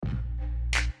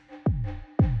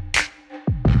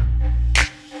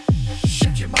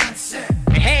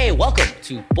Welcome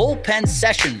to Bullpen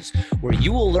Sessions, where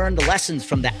you will learn the lessons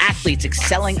from the athletes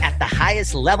excelling at the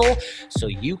highest level so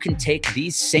you can take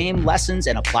these same lessons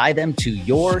and apply them to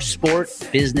your sport,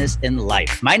 business, and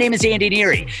life. My name is Andy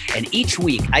Neary, and each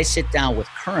week I sit down with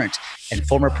current and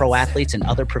former pro athletes and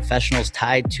other professionals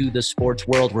tied to the sports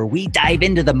world, where we dive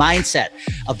into the mindset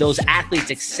of those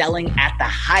athletes excelling at the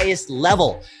highest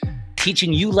level,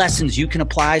 teaching you lessons you can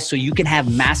apply so you can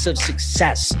have massive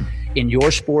success in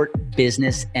your sport,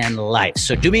 business, and life.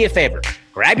 So do me a favor,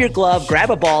 grab your glove, grab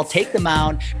a ball, take the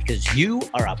mound, because you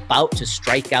are about to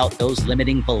strike out those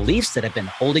limiting beliefs that have been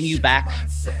holding you back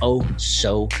for oh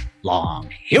so long.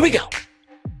 Here we go.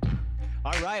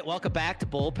 All right, welcome back to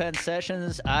Bullpen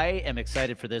Sessions. I am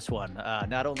excited for this one.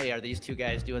 Not only are these two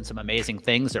guys doing some amazing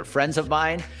things, they're friends of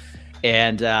mine,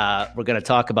 and we're going to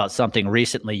talk about something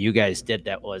recently you guys did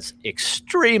that was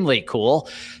extremely cool.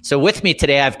 So with me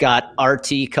today, I've got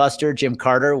RT Custer, Jim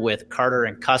Carter with Carter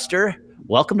and Custer.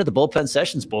 Welcome to the Bullpen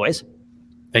Sessions, boys.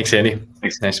 Thanks, Andy.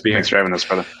 Thanks. Nice to be here. Thanks for having us,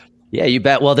 brother. Yeah, you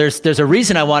bet. Well, there's a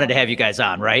reason I wanted to have you guys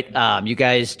on, right? You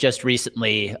guys just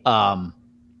recently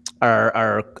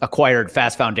are acquired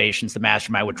Fast Foundations, the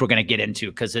mastermind, which we're going to get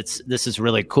into because this is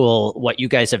really cool what you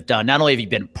guys have done. Not only have you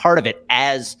been part of it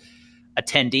as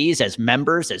attendees, as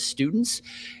members, as students,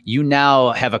 you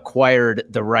now have acquired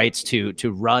the rights to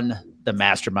run the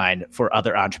mastermind for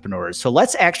other entrepreneurs. So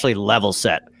let's actually level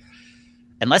set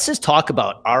and let's just talk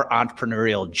about our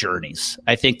entrepreneurial journeys.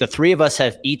 I think the three of us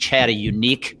have each had a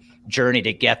unique journey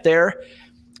to get there.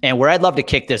 And where I'd love to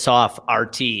kick this off,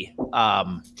 RT,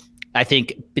 I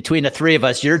think between the three of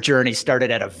us, your journey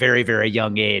started at a very, very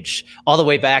young age, all the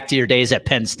way back to your days at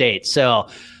Penn State. So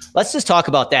let's just talk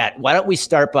about that. Why don't we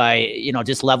start by,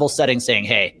 just level setting, saying,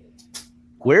 hey,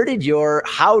 how did your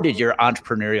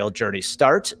entrepreneurial journey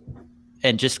start?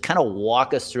 And just kind of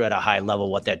walk us through at a high level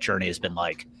what that journey has been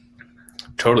like.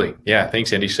 Totally. Yeah.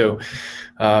 Thanks, Andy. So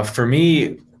for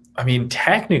me,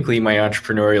 technically my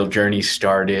entrepreneurial journey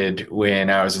started when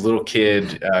I was a little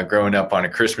kid growing up on a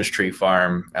Christmas tree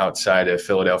farm outside of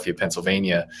Philadelphia,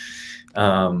 Pennsylvania.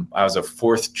 I was a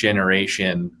fourth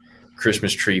generation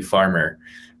Christmas tree farmer.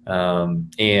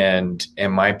 And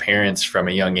my parents from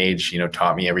a young age,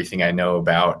 taught me everything I know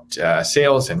about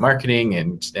sales and marketing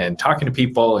and talking to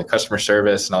people and customer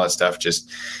service and all that stuff,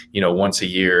 just, once a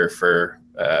year for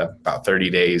about 30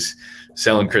 days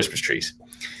selling Christmas trees.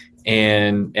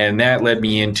 And that led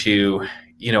me into,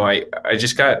 I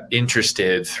just got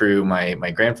interested through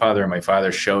my grandfather and my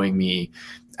father showing me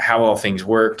how all things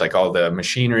worked, like all the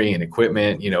machinery and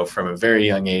equipment. From a very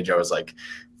young age, I was like,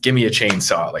 give me a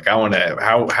chainsaw. Like, I want to,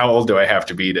 how old do I have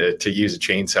to be to use a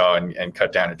chainsaw and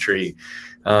cut down a tree?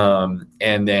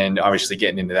 And then obviously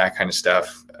getting into that kind of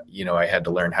stuff, I had to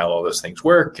learn how all those things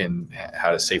work and how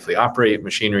to safely operate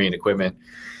machinery and equipment.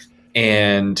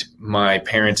 And my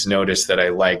parents noticed that I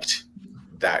liked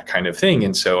that kind of thing.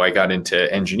 And so I got into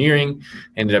engineering,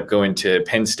 ended up going to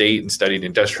Penn State and studied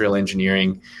industrial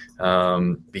engineering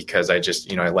because I just,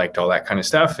 I liked all that kind of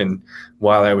stuff. And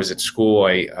while I was at school,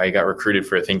 I got recruited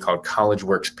for a thing called College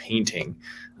Works Painting,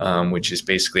 which is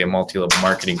basically a multi-level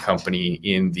marketing company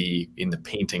in the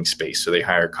painting space. So they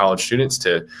hire college students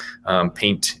to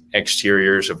paint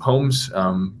exteriors of homes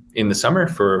in the summer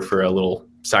for a little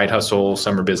side hustle,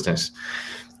 summer business.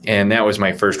 And that was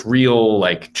my first real,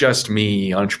 just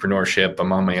me entrepreneurship.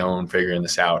 I'm on my own figuring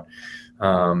this out.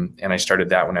 And I started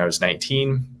that when I was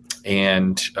 19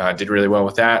 and did really well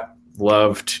with that.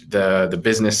 Loved the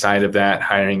business side of that,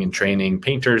 hiring and training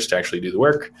painters to actually do the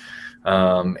work.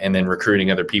 And then recruiting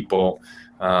other people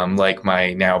like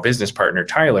my now business partner,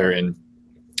 Tyler, and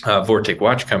Vortic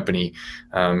Watch Company.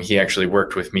 He actually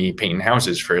worked with me painting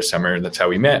houses for a summer. That's how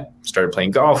we met. Started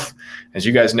playing golf. As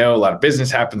you guys know, a lot of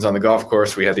business happens on the golf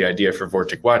course. We had the idea for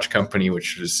Vortic Watch Company,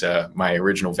 which was my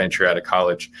original venture out of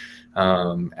college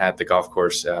at the golf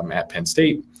course at Penn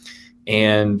State.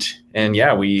 And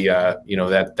yeah, we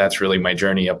that's really my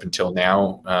journey up until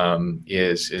now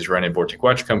is running Vortic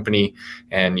Watch Company.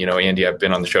 And Andy, I've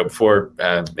been on the show before.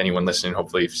 Anyone listening,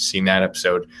 hopefully you've seen that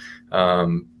episode.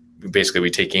 Basically, we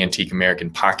take antique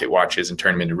American pocket watches and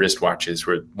turn them into wristwatches.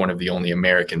 We're one of the only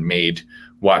American-made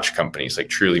watch companies, like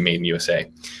truly made in USA.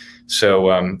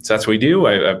 So that's what we do.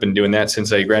 I've been doing that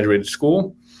since I graduated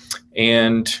school,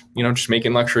 and just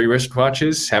making luxury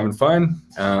wristwatches, having fun.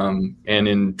 And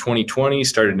in 2020,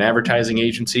 started an advertising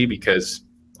agency because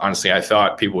honestly, I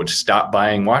thought people would stop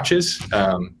buying watches,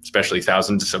 especially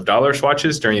thousands of dollars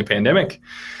watches during the pandemic.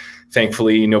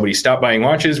 Thankfully, nobody stopped buying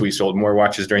watches. We sold more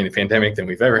watches during the pandemic than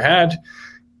we've ever had.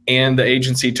 And the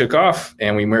agency took off,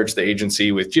 and we merged the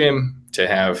agency with Jim to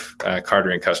have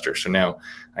Carter and Custer. So now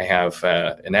I have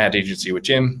an ad agency with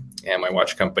Jim and my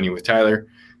watch company with Tyler.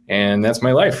 And that's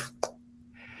my life.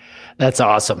 That's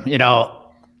awesome.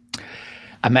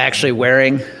 I'm actually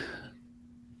wearing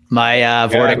my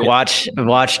Vortic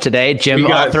watch today. Jim,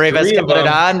 all three of us got it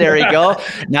on. There you go.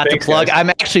 Not to plug. Guys. I'm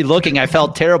actually looking. I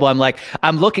felt terrible.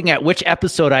 I'm looking at which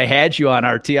episode I had you on,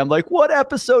 RT. I'm like, what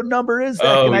episode number is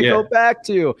that? Can I go back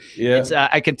to? Yeah.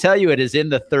 I can tell you it is in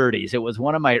the 30s. It was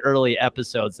one of my early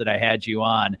episodes that I had you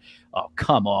on. Oh,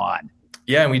 come on.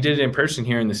 Yeah, and we did it in person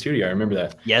here in the studio. I remember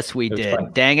that. Yes, we did.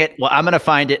 Fun. Dang it. Well, I'm going to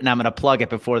find it and I'm going to plug it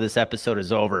before this episode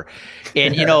is over.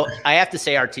 And, I have to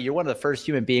say, RT, you're one of the first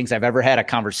human beings I've ever had a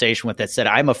conversation with that said,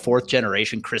 I'm a 4th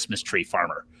generation Christmas tree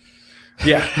farmer.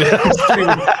 Yeah, it's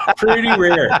pretty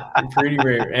rare. Pretty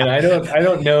rare. And I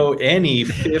don't know any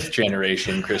 5th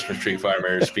generation Christmas tree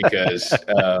farmers because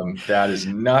that is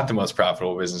not the most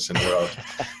profitable business in the world.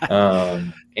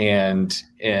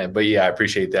 But yeah, I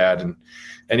appreciate that.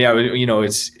 And yeah,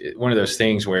 it's one of those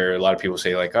things where a lot of people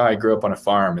say like, oh, I grew up on a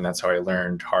farm and that's how I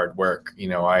learned hard work.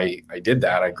 I did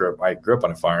that. I grew up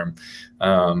on a farm.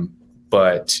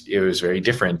 But it was very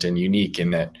different and unique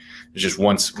in that it was just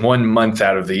 1 month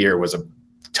out of the year was a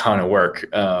ton of work.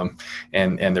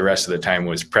 And the rest of the time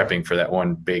was prepping for that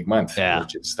one big month,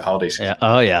 which is the holiday season. Yeah.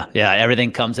 Oh yeah. Yeah. Everything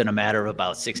comes in a matter of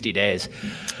about 60 days.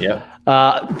 Yeah.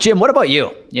 Jim, what about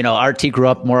you? RT grew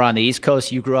up more on the East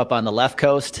Coast. You grew up on the left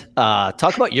coast.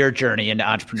 Talk about your journey into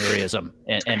entrepreneurism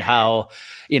and how,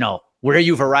 where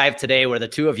you've arrived today, where the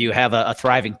two of you have a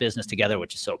thriving business together,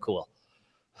 which is so cool.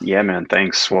 Yeah, man.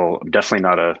 Thanks. Well, I'm definitely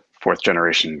not a 4th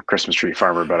generation Christmas tree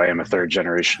farmer, but I am a 3rd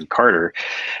generation Carter,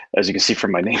 as you can see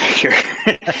from my name here.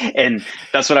 And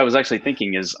that's what I was actually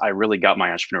thinking is I really got my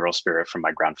entrepreneurial spirit from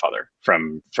my grandfather,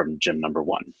 from Jim number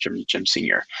 1, Jim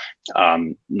Senior.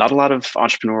 Not a lot of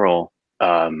entrepreneurial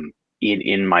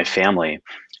in my family,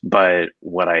 but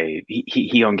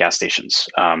he owned gas stations.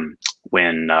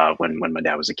 When my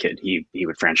dad was a kid, he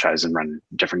would franchise and run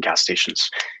different gas stations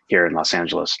here in Los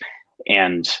Angeles.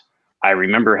 And I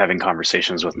remember having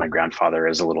conversations with my grandfather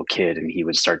as a little kid, and he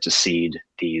would start to seed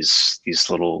these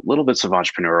little bits of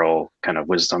entrepreneurial kind of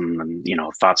wisdom and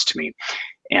thoughts to me.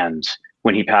 And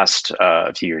when he passed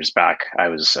a few years back, I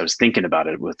was thinking about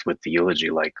it with the eulogy,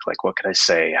 like what could I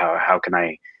say? How can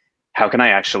I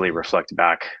actually reflect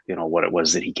back, what it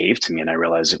was that he gave to me? And I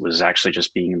realized it was actually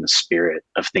just being in the spirit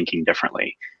of thinking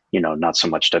differently. Not so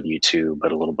much W2,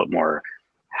 but a little bit more.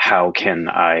 How can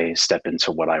I step into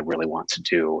what I really want to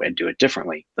do and do it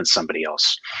differently than somebody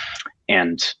else?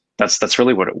 And that's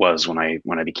really what it was when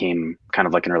I became kind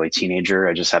of like an early teenager.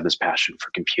 I just had this passion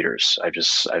for computers.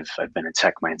 I've been in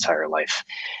tech my entire life.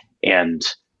 And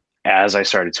as I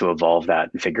started to evolve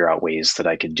that and figure out ways that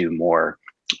I could do more,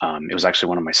 it was actually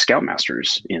one of my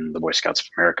scoutmasters in the Boy Scouts of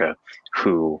America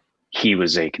he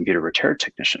was a computer repair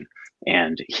technician,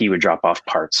 and he would drop off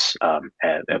parts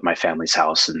at my family's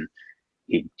house, and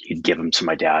he'd give them to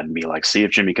my dad and be like, see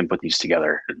if Jimmy can put these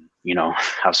together and,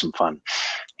 have some fun.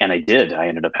 And I did. I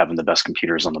ended up having the best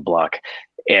computers on the block.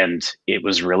 And it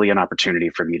was really an opportunity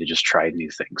for me to just try new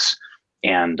things.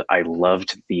 And I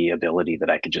loved the ability that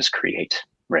I could just create,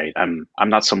 right? I'm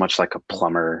not so much like a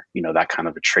plumber, that kind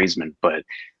of a tradesman, but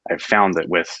I've found that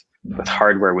with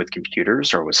hardware, with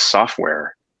computers, or with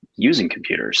software using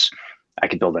computers, I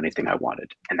could build anything I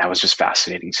wanted. And that was just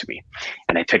fascinating to me.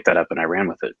 And I picked that up and I ran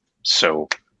with it. So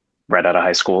right out of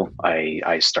high school,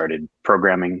 I started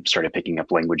programming, started picking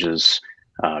up languages,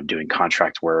 doing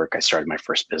contract work. I started my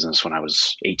first business when I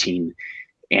was 18,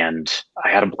 and I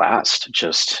had a blast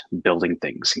just building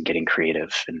things and getting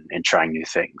creative and trying new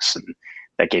things. And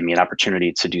that gave me an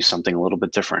opportunity to do something a little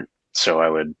bit different. So I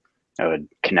would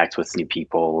connect with new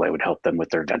people. I would help them with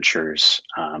their ventures.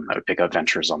 I would pick up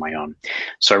ventures on my own.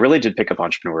 So I really did pick up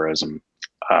entrepreneurism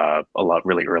a lot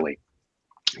really early.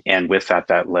 And with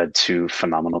that led to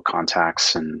phenomenal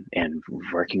contacts and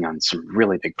working on some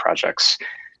really big projects.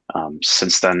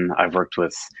 Since then, I've worked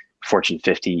with Fortune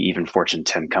 50, even Fortune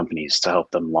 10 companies to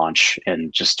help them launch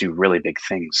and just do really big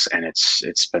things. And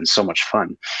it's been so much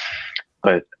fun.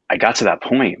 But I got to that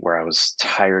point where I was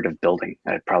tired of building.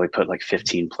 I'd probably put like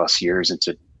 15 plus years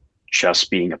into just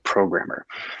being a programmer.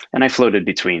 And I floated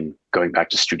between going back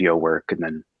to studio work and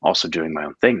then also doing my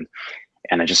own thing.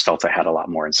 And I just felt I had a lot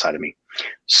more inside of me.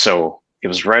 So it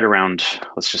was right around,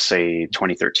 let's just say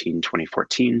 2013,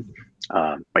 2014.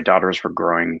 My daughters were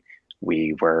growing.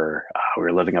 We were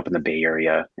living up in the Bay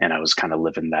Area, and I was kind of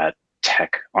living that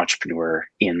tech entrepreneur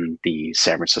in the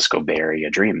San Francisco Bay Area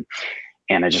dream.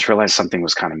 And I just realized something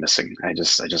was kind of missing. I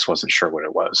just wasn't sure what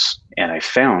it was. And I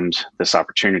found this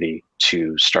opportunity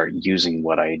to start using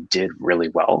what I did really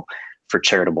well for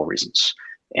charitable reasons.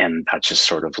 And that just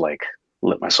sort of like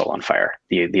lit my soul on fire.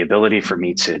 The ability for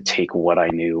me to take what I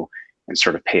knew and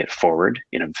sort of pay it forward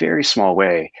in a very small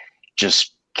way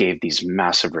just gave these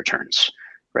massive returns,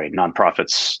 right?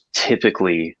 Nonprofits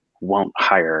typically won't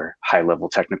hire high-level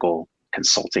technical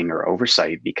consulting or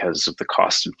oversight because of the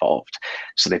cost involved.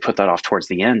 So they put that off towards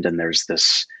the end, and there's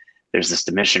this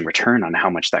diminishing return on how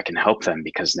much that can help them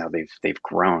because now they've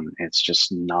grown. It's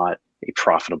just not a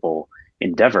profitable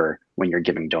endeavor when you're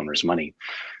giving donors money.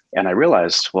 And I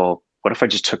realized, well, what if I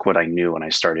just took what I knew and I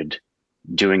started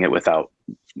doing it without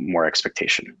more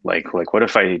expectation? Like what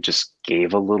if I just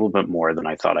gave a little bit more than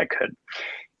I thought I could?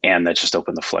 And that just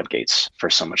opened the floodgates for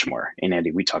so much more. And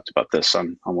Andy, we talked about this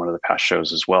on one of the past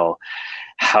shows as well,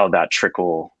 how that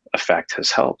trickle effect has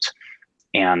helped.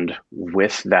 And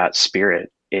with that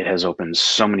spirit, it has opened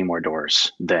so many more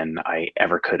doors than I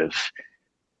ever could have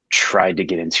tried to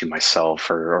get into myself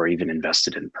or even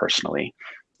invested in personally.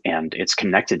 And it's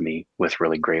connected me with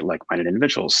really great like-minded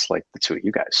individuals like the two of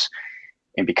you guys.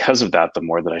 And because of that, the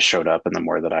more that I showed up and the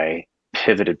more that I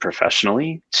pivoted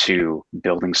professionally to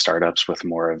building startups with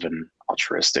more of an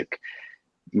altruistic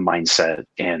mindset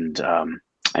and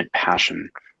passion,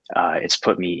 it's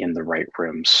put me in the right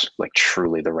rooms, like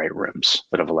truly the right rooms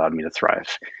that have allowed me to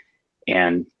thrive.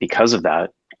 And because of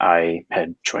that, I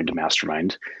had joined a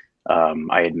mastermind.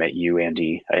 I had met you,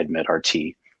 Andy. I had met RT,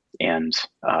 and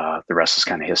the rest is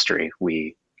kind of history.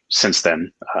 Since then,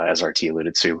 as RT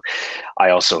alluded to,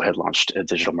 I also had launched a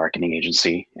digital marketing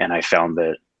agency, and I found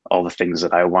that all the things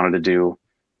that I wanted to do,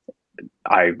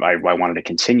 I wanted to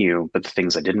continue, but the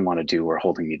things I didn't want to do were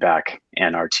holding me back.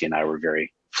 And RT and I were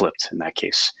very flipped in that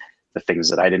case. The things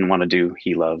that I didn't want to do,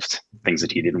 he loved. Things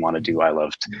that he didn't want to do, I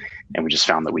loved. And we just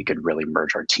found that we could really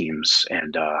merge our teams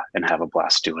and have a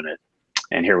blast doing it.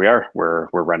 And here we are. We're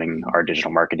running our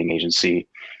digital marketing agency,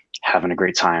 having a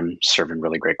great time, serving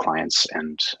really great clients,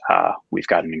 and we've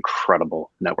got an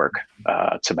incredible network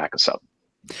to back us up.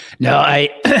 No,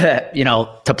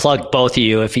 to plug both of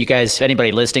you, if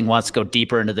anybody listening wants to go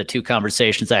deeper into the two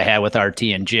conversations I had with RT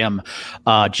and Jim,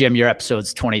 Jim, your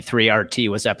episode's 23, RT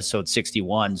was episode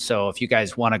 61. So if you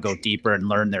guys want to go deeper and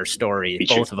learn their story,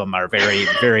 both of them are very,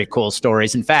 very cool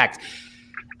stories. In fact,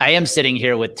 I am sitting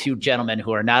here with two gentlemen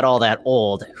who are not all that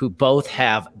old, who both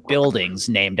have buildings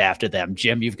named after them.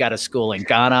 Jim, you've got a school in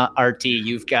Ghana. RT,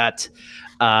 you've got,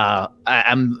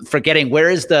 I'm forgetting,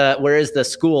 where is the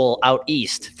school out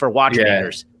east for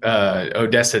watchmakers?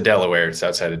 Odessa, Delaware. It's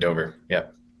outside of Dover.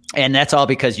 Yep. And that's all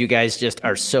because you guys just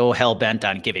are so hell bent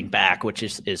on giving back, which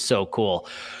is so cool.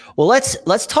 Well,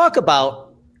 let's talk about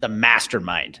the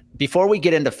mastermind. Before we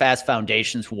get into Fast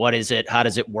Foundations, what is it? How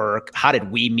does it work? How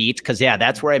did we meet? Because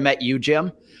that's where I met you,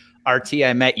 Jim. RT,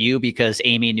 I met you because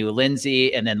Amy knew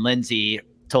Lindsay, and then Lindsay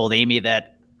told Amy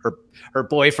that her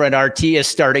boyfriend RT is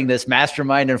starting this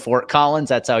mastermind in Fort Collins.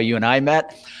 That's how you and I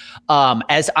met.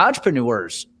 As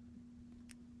entrepreneurs,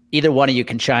 either one of you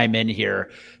can chime in here.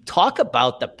 Talk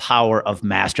about the power of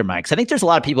mastermind. Because I think there's a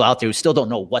lot of people out there who still don't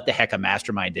know what the heck a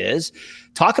mastermind is.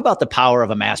 Talk about the power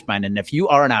of a mastermind. And if you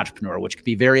are an entrepreneur, which can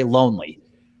be very lonely,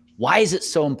 why is it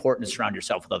so important to surround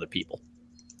yourself with other people?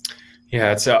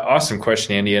 Yeah, it's an awesome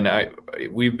question, Andy. And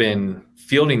we've been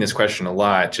fielding this question a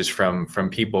lot just from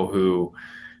people who,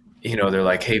 they're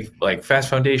like, hey, like Fast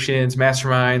Foundations,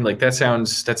 mastermind, like that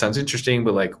sounds interesting,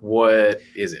 but like, what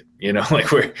is it?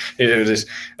 Like just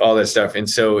all that stuff. And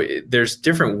so there's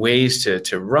different ways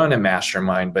to run a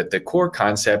mastermind, but the core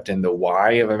concept and the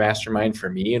why of a mastermind for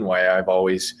me, and why I've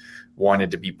always wanted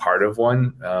to be part of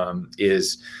one,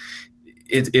 is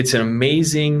it's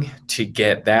amazing to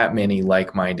get that many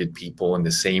like-minded people in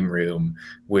the same room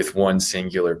with one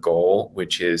singular goal,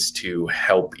 which is to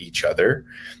help each other.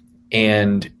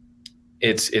 And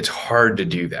it's hard to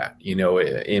do that,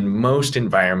 in most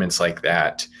environments like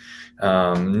that.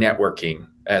 Networking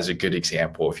as a good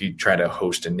example, if you try to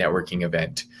host a networking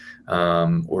event,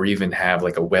 or even have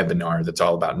like a webinar that's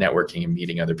all about networking and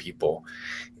meeting other people,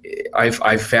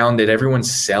 I've found that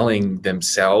everyone's selling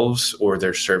themselves or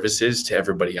their services to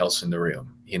everybody else in the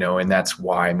room, and that's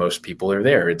why most people are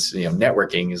there. It's,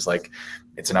 networking is like,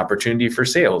 it's an opportunity for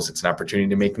sales. It's an opportunity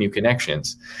to make new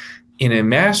connections. In a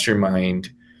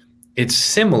mastermind, it's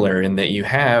similar in that you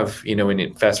have,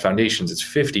 in Fast Foundations, it's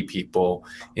 50 people.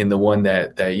 In the one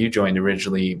that you joined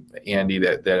originally, Andy,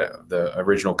 that the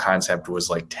original concept was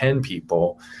like 10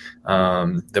 people.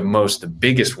 The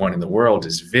biggest one in the world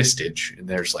is Vistage. And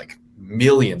there's like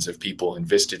millions of people in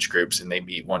Vistage groups, and they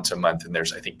meet once a month. And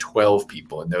there's, I think, 12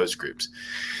 people in those groups.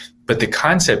 But the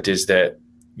concept is that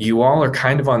you all are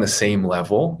kind of on the same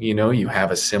level. You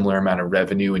have a similar amount of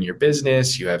revenue in your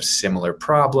business, you have similar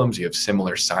problems, you have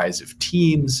similar size of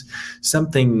teams,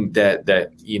 something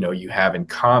that you have in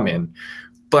common.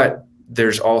 But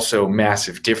there's also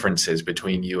massive differences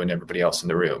between you and everybody else in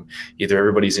the room. Either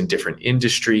everybody's in different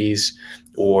industries,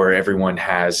 or everyone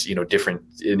has, different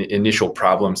initial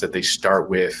problems that they start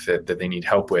with that they need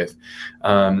help with.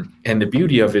 And the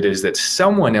beauty of it is that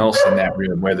someone else in that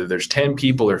room, whether there's 10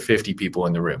 people or 50 people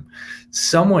in the room,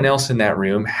 someone else in that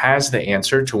room has the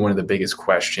answer to one of the biggest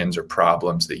questions or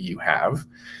problems that you have.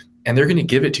 And they're going to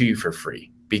give it to you for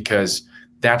free, because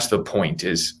that's the point,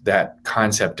 is that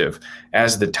concept of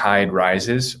as the tide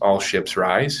rises, all ships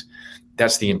rise.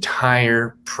 That's the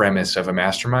entire premise of a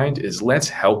mastermind, is let's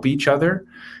help each other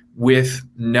with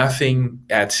nothing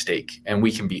at stake. And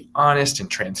we can be honest and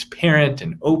transparent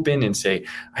and open and say,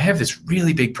 I have this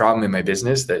really big problem in my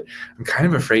business that I'm kind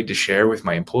of afraid to share with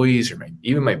my employees or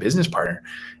even my business partner.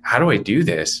 How do I do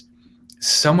this?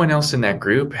 Someone else in that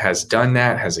group has done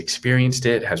that, has experienced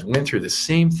it, has went through the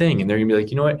same thing. And they're gonna be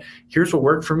like, you know what, here's what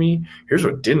worked for me. Here's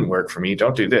what didn't work for me.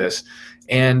 Don't do this.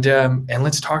 And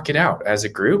let's talk it out as a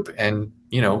group and,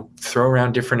 throw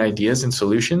around different ideas and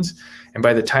solutions. And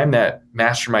by the time that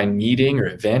mastermind meeting or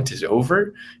event is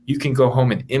over, you can go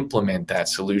home and implement that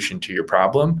solution to your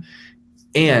problem.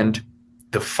 And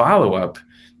the follow-up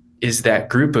is that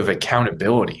group of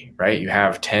accountability, right? You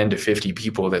have 10 to 50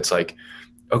 people that's like,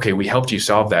 okay, we helped you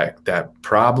solve that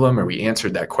problem, or we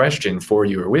answered that question for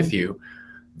you or with you.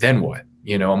 Then what?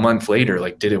 A month later,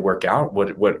 like, did it work out?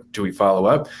 What do we follow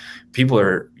up? People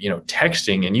are,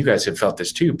 texting, and you guys have felt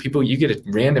this too. You get a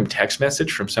random text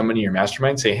message from somebody in your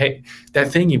mastermind saying, hey,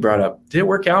 that thing you brought up, did it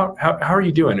work out? How are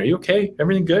you doing? Are you okay?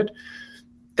 Everything good?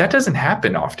 That doesn't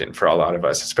happen often for a lot of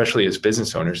us, especially as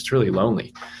business owners. It's really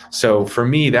lonely. So for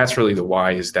me, that's really the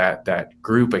why, is that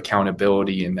group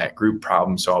accountability and that group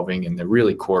problem solving, and the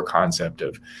really core concept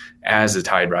of as the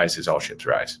tide rises, all ships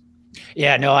rise.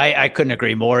 Yeah, no, I couldn't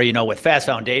agree more. With Fast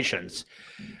Foundations,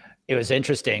 it was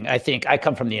interesting. I think I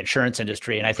come from the insurance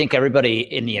industry, and I think everybody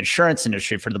in the insurance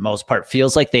industry, for the most part,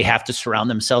 feels like they have to surround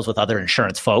themselves with other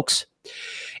insurance folks.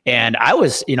 And I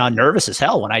was, nervous as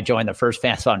hell when I joined the first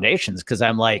Fast Foundations, because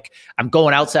I'm like, I'm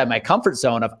going outside my comfort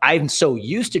zone of, I'm so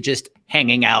used to just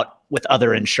hanging out with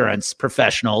other insurance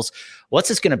professionals. What's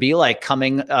this going to be like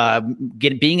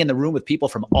being in the room with people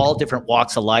from all different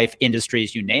walks of life,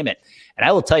 industries, you name it. And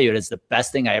I will tell you, it is the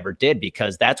best thing I ever did,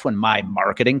 because that's when my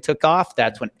marketing took off.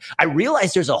 That's when I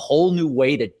realized there's a whole new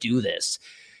way to do this.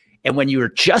 And when you're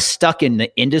just stuck in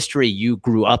the industry you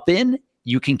grew up in,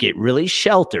 you can get really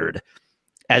sheltered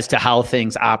as to how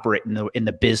things operate in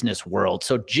the business world.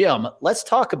 So Jim, let's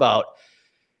talk about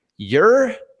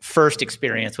your first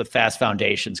experience with Fast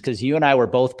Foundations, because you and I were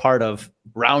both part of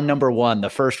round number 1, the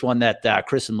first one that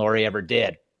Chris and Lori ever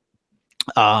did.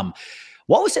 What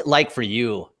was it like for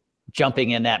you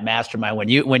jumping in that mastermind when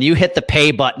you hit the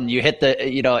pay button, you hit the,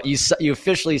 you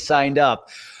officially signed up?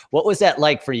 What was that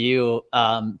like for you,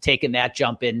 taking that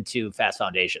jump into Fast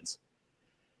Foundations?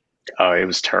 Oh, it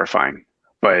was terrifying,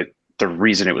 but the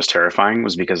reason it was terrifying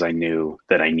was because I knew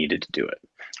that I needed to do it.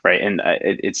 Right. And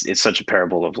it's such a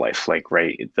parable of life. Like,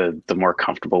 right, the more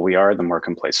comfortable we are, the more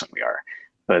complacent we are.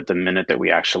 But the minute that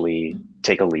we actually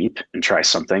take a leap and try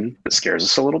something that scares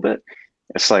us a little bit,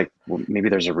 it's like, well, maybe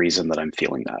there's a reason that I'm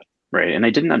feeling that. Right. And I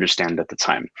didn't understand at the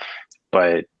time,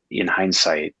 but in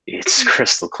hindsight, it's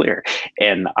crystal clear.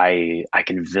 And I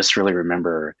can viscerally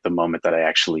remember the moment that I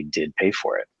actually did pay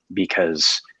for it,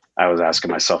 because I was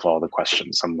asking myself all the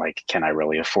questions. I'm like, can I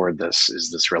really afford this?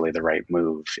 Is this really the right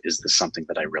move? Is this something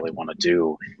that I really want to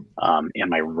do?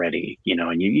 Am I ready?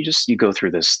 And you go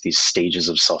through these stages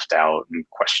of self-doubt and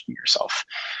question yourself.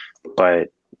 But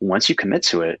once you commit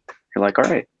to it, you're like,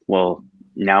 all right, well,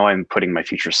 now I'm putting my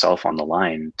future self on the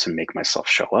line to make myself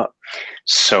show up.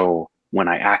 So when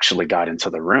I actually got into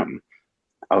the room,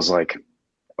 I was like,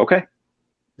 okay,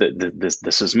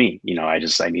 this is me. I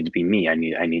need to be me. I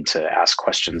need to ask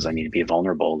questions. I need to be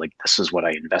vulnerable. Like, this is what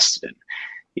I invested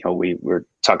in. We're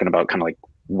talking about kind of like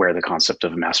where the concept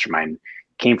of a mastermind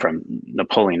came from.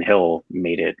 Napoleon Hill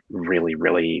made it really,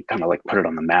 really kind of like put it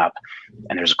on the map.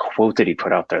 And there's a quote that he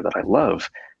put out there that I love,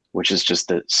 which is just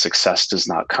that success does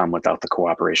not come without the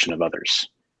cooperation of others.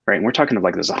 Right. And we're talking of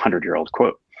like this 100-year-old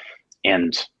quote.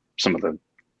 And some of the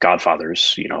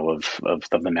godfathers, of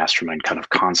the mastermind kind of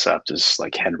concept is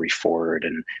like Henry Ford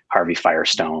and Harvey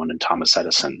Firestone and Thomas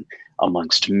Edison,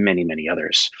 amongst many, many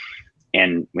others.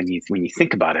 And when you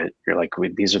think about it, you're like,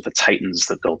 these are the titans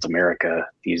that built America.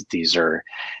 These are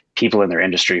people in their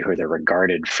industry who they're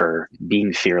regarded for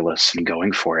being fearless and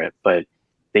going for it, but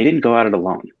they didn't go at it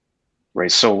alone.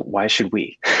 right? So why should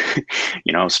we?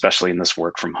 Especially in this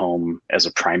work from home as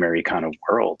a primary kind of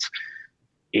world,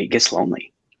 it gets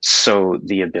lonely. So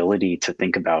the ability to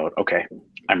think about, okay,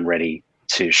 I'm ready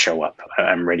to show up.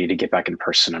 I'm ready to get back in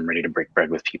person. I'm ready to break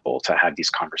bread with people, to have these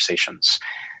conversations.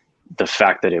 The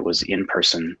fact that it was in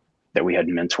person, that we had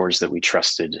mentors that we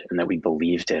trusted and that we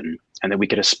believed in, and that we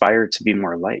could aspire to be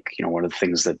more like. One of the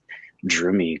things that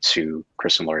drew me to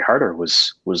Chris and Lori Harder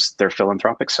was their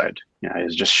philanthropic side. I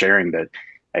was just sharing that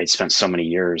I had spent so many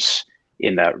years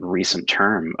in that recent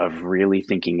term of really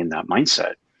thinking in that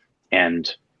mindset. And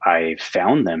I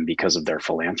found them because of their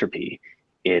philanthropy.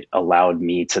 It allowed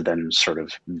me to then sort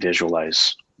of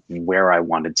visualize where I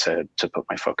wanted to put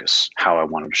my focus, how I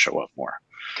wanted to show up more.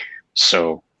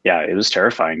 So yeah, it was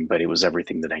terrifying, but it was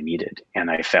everything that I needed. And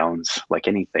I found, like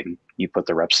anything, you put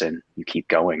the reps in, you keep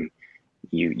going,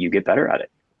 you get better at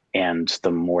it. And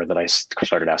the more that I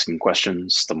started asking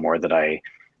questions, the more that I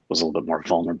was a little bit more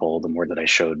vulnerable, the more that I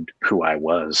showed who I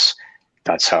was.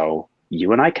 That's how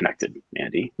you and I connected,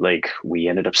 Andy. Like, we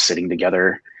ended up sitting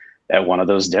together at one of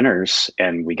those dinners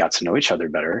and we got to know each other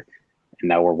better. And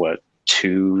now we're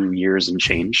 2 years and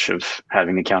change of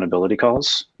having accountability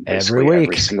calls every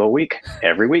single week,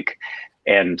 every week.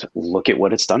 And look at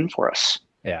what it's done for us.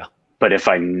 Yeah. But if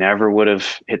I never would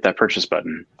have hit that purchase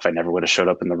button, if I never would have showed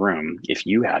up in the room, if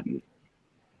you hadn't,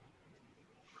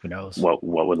 who knows what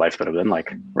would life have been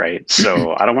like? Right.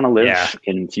 So I don't want to live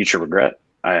in future regret.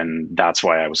 And that's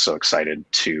why I was so excited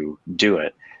to do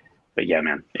it. But yeah,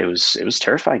 man, it was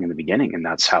terrifying in the beginning. And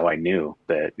that's how I knew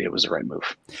that it was the right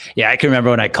move. Yeah. I can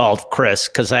remember when I called Chris,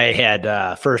 because I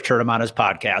had first heard him on his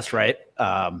podcast, right?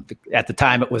 At the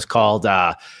time it was called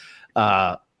For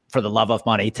the Love of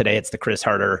Money. Today it's the Chris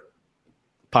Harder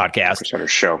podcast. Chris Harder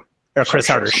Show. Or Chris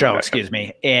Harder Show, excuse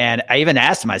me. And I even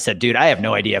asked him, I said, dude, I have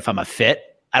no idea if I'm a fit.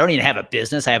 I don't even have a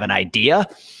business. I have an idea.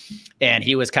 And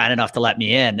he was kind enough to let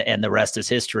me in, and the rest is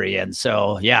history. And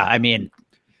so, yeah, I mean,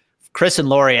 Chris and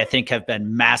Lori, I think, have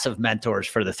been massive mentors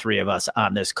for the three of us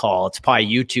on this call. It's probably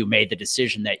you two made the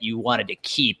decision that you wanted to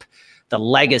keep the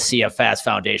legacy of Fast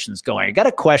Foundations going. I got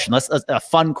a question. Let's a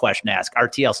fun question to ask.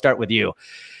 RT, I'll start with you.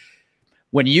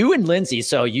 When you and Lindsay,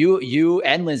 so you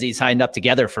and Lindsay signed up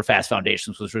together for Fast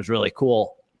Foundations, which was really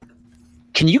cool.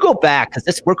 Can you go back?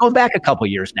 Because we're going back a couple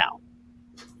years now.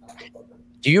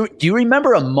 Do you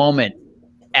remember a moment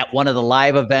at one of the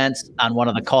live events on one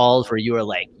of the calls where you were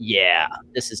like, yeah,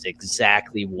 this is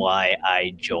exactly why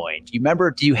I joined? Do you remember?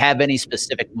 Do you have any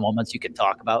specific moments you could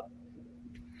talk about?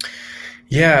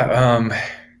 Yeah.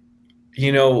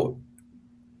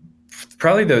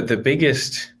 Probably the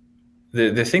biggest,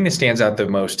 the thing that stands out the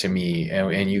most to me,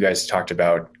 and you guys talked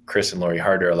about Chris and Lori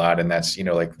Harder a lot, and that's,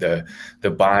 like the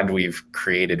bond we've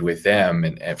created with them.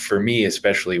 And for me,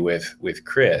 especially with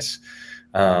Chris,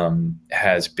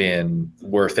 has been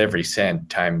worth every cent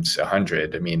times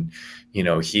 100. I mean,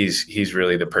 he's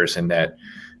really the person that,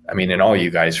 and all you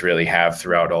guys really have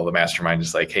throughout all the mastermind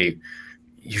is like, hey,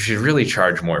 you should really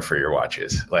charge more for your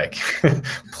watches. Like,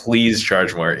 please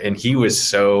charge more. And he was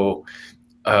so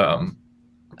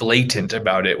blatant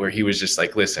about it, where he was just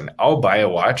like, listen, I'll buy a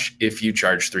watch if you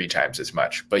charge 3 times as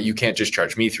much, but you can't just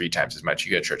charge me 3 times as much.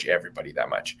 You got to charge everybody that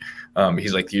much.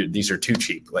 He's like, these are too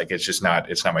cheap. Like, it's not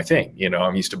my thing.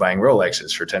 I'm used to buying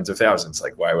Rolexes for tens of thousands.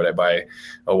 Like, why would I buy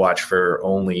a watch for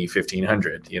only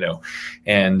 1,500,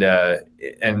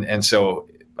 And so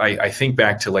I think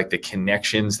back to like the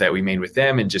connections that we made with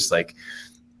them, and just like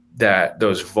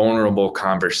those vulnerable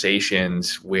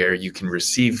conversations where you can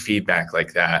receive feedback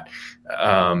like that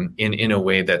in a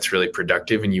way that's really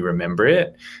productive and you remember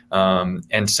it.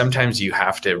 And sometimes you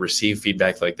have to receive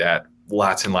feedback like that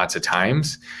lots and lots of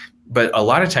times, but a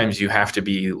lot of times you have to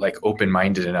be like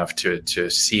open-minded enough to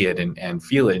see it and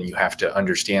feel it. And you have to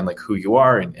understand like who you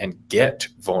are and get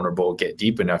vulnerable, get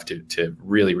deep enough to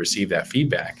really receive that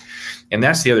feedback. And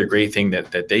that's the other great thing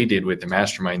that they did with the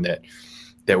mastermind that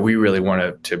we really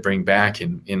want to bring back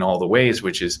in all the ways,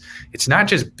 which is, it's not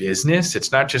just business.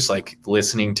 It's not just like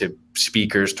listening to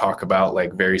speakers talk about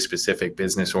like very specific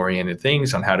business oriented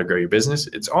things on how to grow your business.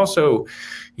 It's also,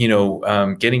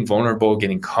 getting vulnerable,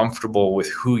 getting comfortable with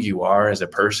who you are as a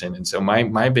person. And so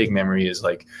my big memory is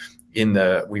like,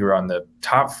 we were on the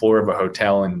top floor of a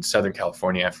hotel in Southern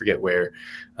California. I forget where.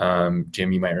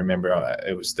 Jim, you might remember,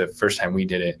 it was the first time we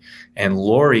did it. And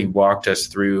Lori walked us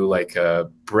through like a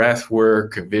breath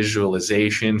work, a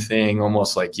visualization thing,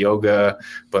 almost like yoga,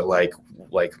 but like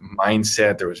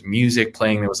mindset. There was music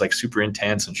playing that was like super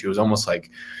intense. And she was almost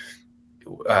like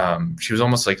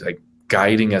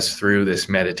guiding us through this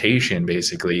meditation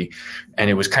basically. And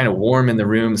it was kind of warm in the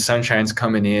room. The sunshine's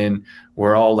coming in.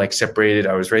 We're all like separated.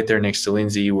 I was right there next to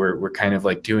Lindsay. We're kind of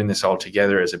like doing this all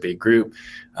together as a big group.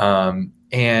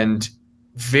 And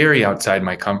very outside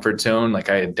my comfort zone. Like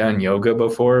I had done yoga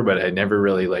before, but I'd never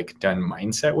really like done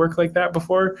mindset work like that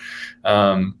before.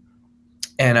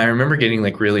 And I remember getting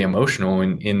like really emotional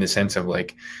in the sense of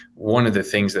like, one of the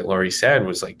things that Lori said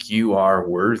was like, you are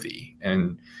worthy.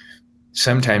 And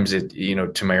sometimes it, you know,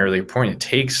 to my earlier point, it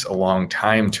takes a long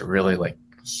time to really like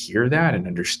hear that and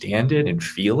understand it and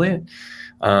feel it.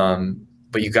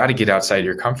 But you got to get outside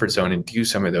your comfort zone and do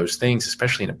some of those things,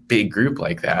 especially in a big group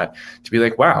like that, to be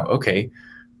like, wow, okay,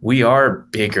 we are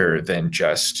bigger than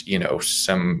just, you know,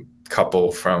 some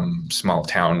couple from small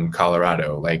town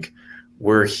Colorado. Like,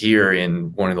 we're here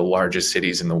in one of the largest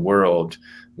cities in the world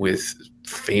with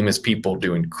famous people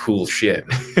doing cool shit.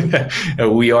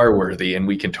 We are worthy and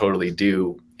we can totally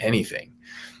do anything.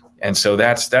 And so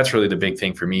that's really the big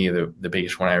thing for me, the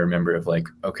biggest one I remember of like,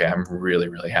 okay, I'm really,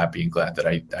 really happy and glad that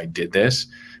I did this,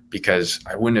 because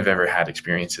I wouldn't have ever had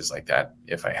experiences like that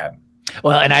if I hadn't.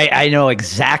 Well, and I know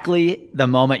exactly the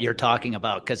moment you're talking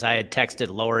about, because I had texted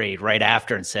Lori right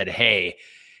after and said, hey,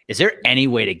 is there any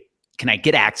way can I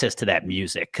get access to that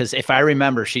music? Because if I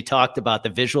remember, she talked about the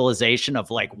visualization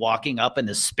of like walking up and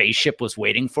the spaceship was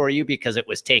waiting for you because it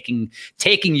was taking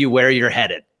you where you're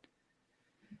headed.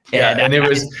 Yeah, and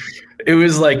it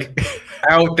was like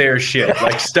out there shit,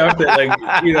 like stuff that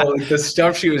like, you know, like the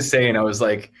stuff she was saying, I was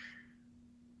like,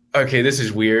 okay, this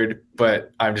is weird,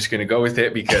 but I'm just going to go with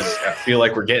it because I feel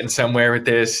like we're getting somewhere with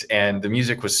this. And the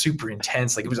music was super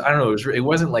intense. Like it was, I don't know, it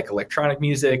wasn't like electronic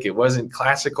music. It wasn't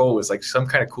classical. It was like some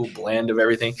kind of cool blend of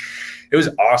everything. It was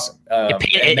awesome.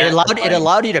 It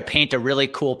allowed you to paint a really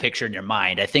cool picture in your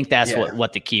mind. I think that's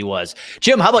what the key was.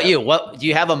 Jim, how about you? What do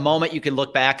you have a moment you can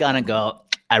look back on and go,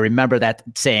 I remember that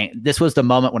saying, this was the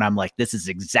moment when I'm like, this is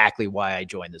exactly why I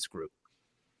joined this group.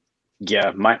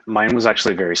 Yeah, mine was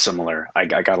actually very similar. I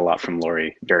got a lot from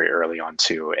Lori very early on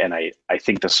too. And I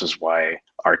think this is why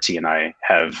RT and I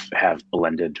have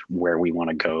blended where we want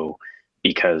to go,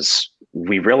 because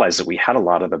we realized that we had a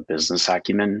lot of the business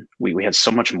acumen. We had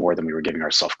so much more than we were giving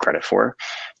ourselves credit for,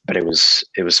 but it was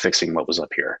fixing what was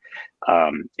up here.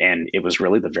 And it was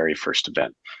really the very first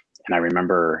event. And I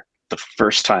remember the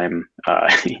first time,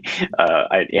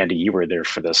 Andy, you were there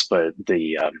for this, but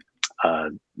the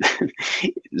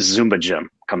Zumba gym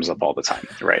comes up all the time,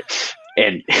 right?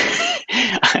 And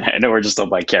I know we're just on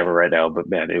my camera right now, but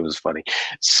man, it was funny.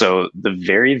 So the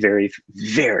very, very,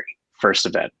 very first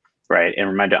event, right? And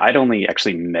remind you, I'd only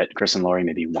actually met Chris and Lori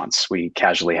maybe once. We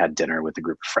casually had dinner with a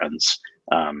group of friends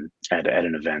at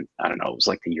an event. I don't know, it was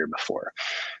like the year before.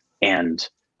 And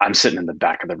I'm sitting in the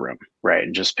back of the room, right?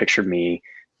 And just picture me,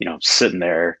 you know, sitting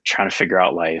there trying to figure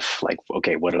out life, like,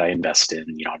 okay, what did I invest in?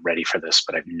 You know, I'm ready for this,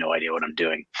 but I have no idea what I'm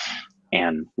doing.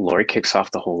 And Lori kicks off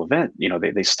the whole event. You know,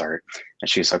 they start and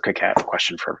she's like, okay, I have a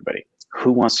question for everybody.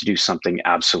 Who wants to do something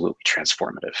absolutely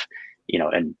transformative? You know,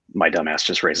 and my dumbass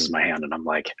just raises my hand and I'm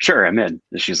like, sure, I'm in.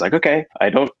 And she's like, okay,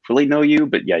 I don't really know you,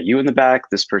 but yeah, you in the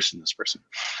back, this person.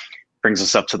 Brings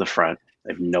us up to the front.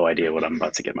 I have no idea what I'm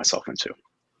about to get myself into.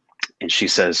 And she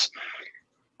says,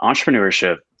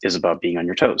 entrepreneurship is about being on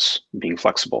your toes, being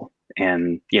flexible.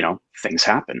 And, you know, things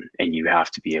happen and you have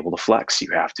to be able to flex.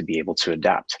 You have to be able to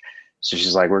adapt. So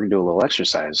she's like, we're going to do a little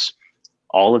exercise.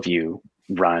 All of you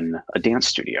run a dance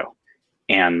studio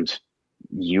and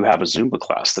you have a Zumba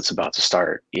class that's about to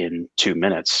start in 2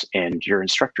 minutes and your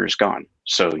instructor is gone.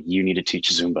 So you need to teach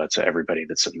Zumba to everybody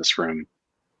that's in this room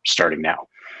starting now.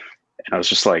 And I was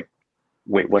just like,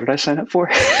 wait, what did I sign up for?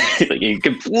 Like, it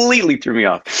completely threw me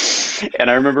off. And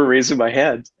I remember raising my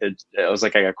hand and I was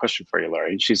like, I got a question for you,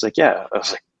 Laurie. And she's like, yeah. I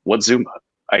was like, what Zumba?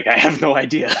 I have no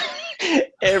idea.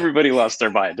 Everybody lost their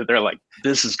mind. And they're like,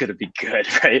 this is going to be good,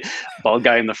 right? Bald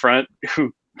guy in the front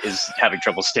who is having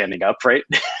trouble standing up, right?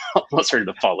 Almost ready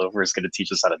to fall over, is going to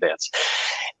teach us how to dance.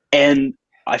 And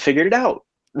I figured it out.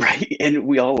 Right. And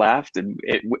we all laughed and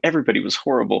everybody was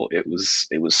horrible. It was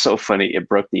so funny. It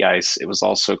broke the ice. It was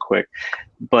all so quick.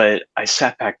 But I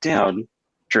sat back down,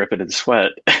 dripping in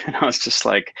sweat. And I was just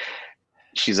like,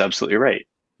 she's absolutely right.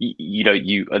 You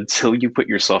know, until you put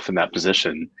yourself in that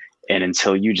position and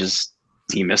until you just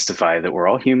demystify that we're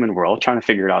all human, we're all trying to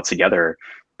figure it out together.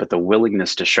 But the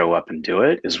willingness to show up and do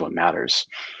it is what matters.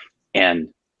 And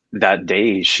that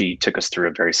day she took us through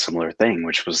a very similar thing,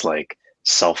 which was like,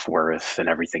 self-worth and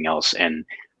everything else. And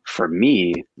for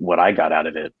me, what I got out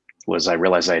of it was I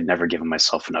realized I had never given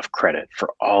myself enough credit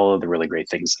for all of the really great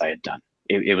things that I had done.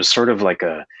 It was sort of like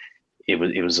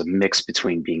it was a mix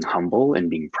between being humble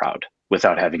and being proud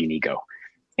without having an ego.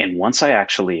 And once I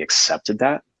actually accepted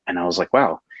that, and I was like,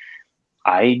 wow,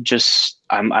 I'm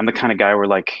the kind of guy where,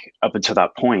 like, up until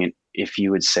that point, if you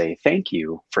would say thank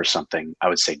you for something, I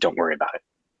would say, don't worry about it,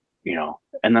 you know?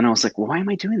 And then I was like, well, why am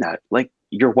I doing that? Like,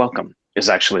 you're welcome is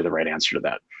actually the right answer to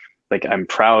that. Like, I'm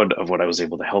proud of what I was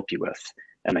able to help you with,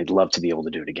 and I'd love to be able to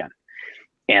do it again.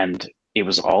 And it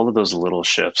was all of those little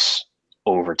shifts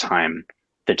over time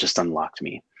that just unlocked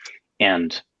me.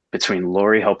 And between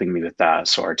Lori helping me with that,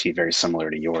 so RT, very similar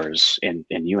to yours and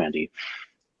you, Andy,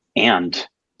 and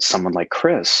someone like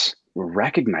Chris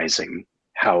recognizing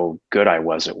how good I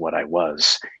was at what I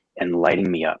was and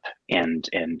lighting me up and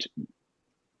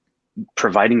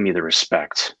providing me the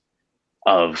respect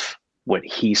of what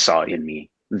he saw in me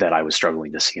that I was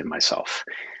struggling to see in myself.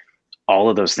 All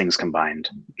of those things combined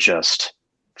just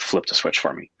flipped a switch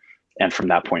for me. And from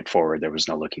that point forward, there was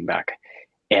no looking back.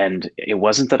 And it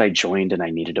wasn't that I joined and I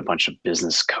needed a bunch of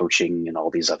business coaching and all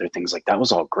these other things. Like, that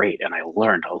was all great. And I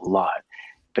learned a lot,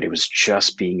 but it was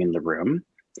just being in the room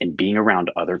and being around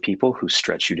other people who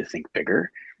stretch you to think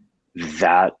bigger.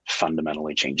 That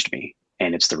fundamentally changed me.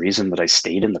 And it's the reason that I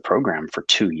stayed in the program for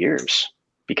 2 years,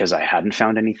 because I hadn't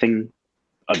found anything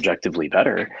objectively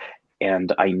better.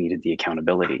 And I needed the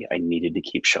accountability. I needed to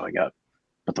keep showing up.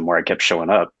 But the more I kept showing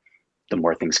up, the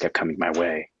more things kept coming my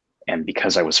way. And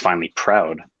because I was finally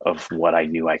proud of what I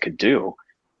knew I could do,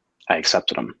 I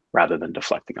accepted them rather than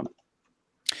deflecting them.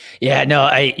 Yeah,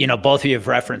 no, both of you have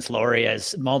referenced Lori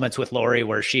as moments with Lori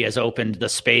where she has opened the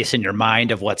space in your mind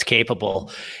of what's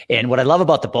capable. And what I love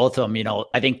about the both of them,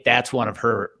 I think that's one of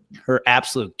her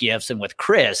absolute gifts. And with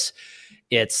Chris,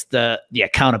 it's the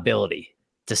accountability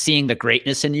to seeing the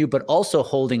greatness in you, but also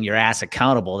holding your ass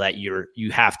accountable that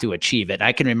you have to achieve it.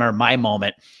 I can remember my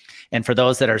moment. And for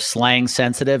those that are slang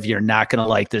sensitive, you're not going to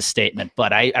like this statement,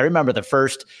 but I remember the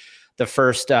first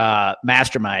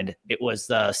mastermind. It was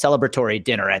the celebratory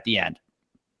dinner at the end.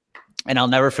 And I'll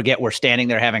never forget, we're standing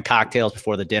there having cocktails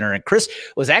before the dinner. And Chris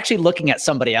was actually looking at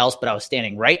somebody else, but I was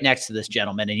standing right next to this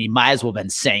gentleman, and he might as well have been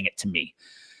saying it to me.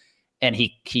 And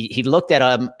he looked at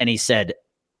him and he said,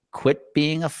 quit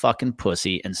being a fucking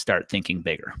pussy and start thinking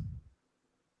bigger.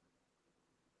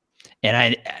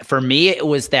 And for me, it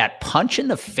was that punch in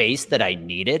the face that I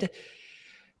needed,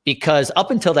 because up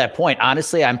until that point,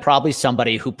 honestly, I'm probably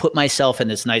somebody who put myself in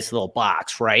this nice little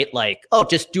box, right? Like, oh,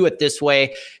 just do it this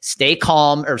way, stay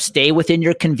calm, or stay within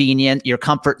your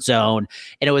comfort zone.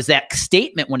 And it was that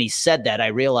statement when he said that, I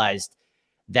realized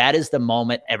that is the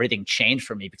moment everything changed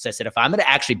for me, because I said, if I'm going to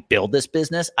actually build this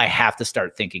business, I have to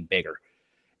start thinking bigger.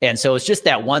 And so it's just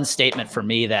that one statement for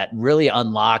me that really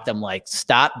unlocked. I'm like,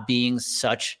 stop being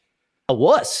such a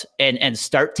wuss and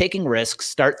start taking risks,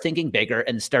 start thinking bigger,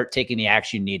 and start taking the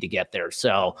action you need to get there.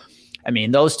 So, I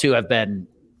mean, those two have been,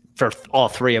 for all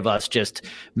three of us, just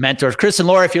mentors. Chris and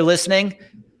Laura, if you're listening,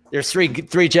 there's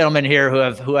three gentlemen here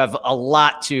who have a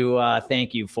lot to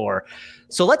thank you for.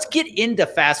 So let's get into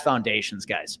Fast Foundations,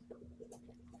 guys.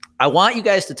 I want you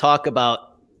guys to talk about,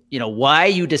 why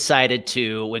you decided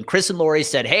to, when Chris and Lori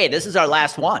said, hey, this is our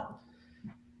last one.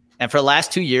 And for the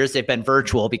last 2 years, they've been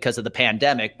virtual because of the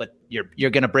pandemic, but you're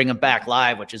going to bring them back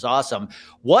live, which is awesome.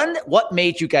 One, what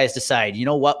made you guys decide, you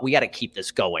know what, we got to keep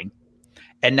this going?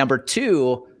 And number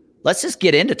two, let's just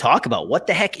get into talk about what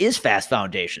the heck is Fast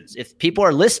Foundations. If people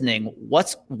are listening,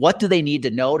 what do they need to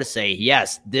know to say,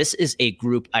 yes, this is a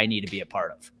group I need to be a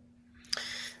part of?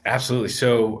 Absolutely.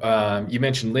 So you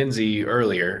mentioned Lindsay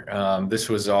earlier. This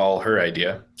was all her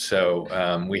idea. So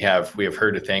we have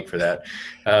her to thank for that.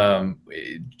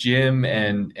 Jim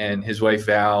and his wife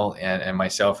Val and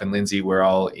myself and Lindsay were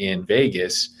all in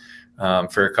Vegas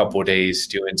for a couple of days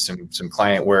doing some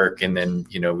client work, and then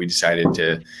we decided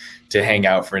to hang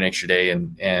out for an extra day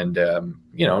and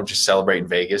just celebrate in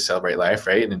Vegas, celebrate life,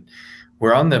 right? And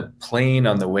we're on the plane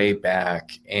on the way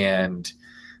back, and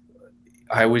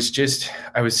I was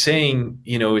saying,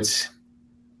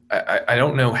 I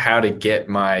don't know how to get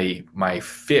my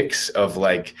fix of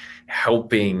like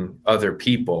helping other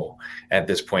people at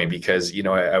this point, because,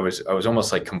 I was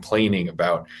almost like complaining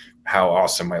about how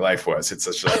awesome my life was. It's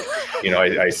such like,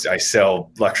 I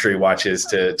sell luxury watches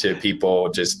to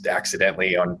people just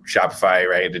accidentally on Shopify,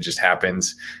 right? It just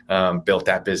happens. Built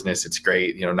that business. It's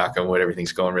great. Knock on wood,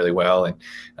 everything's going really well.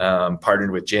 And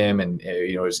partnered with Jim, and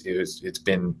it's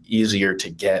been easier to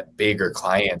get bigger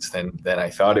clients than I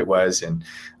thought it was. And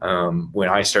when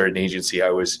I started an agency,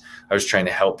 I was trying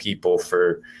to help people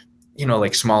for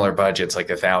like smaller budgets, like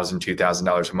 $1,000,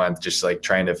 $2,000 a month, just like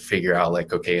trying to figure out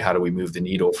like, okay, how do we move the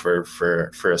needle for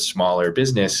a smaller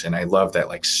business? And I love that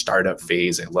like startup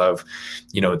phase. I love,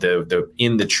 the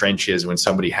in the trenches when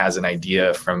somebody has an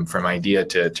idea from idea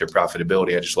to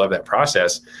profitability. I just love that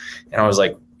process. And I was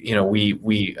like,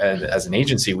 we as an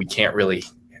agency, we can't really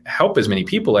help as many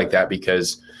people like that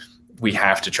because we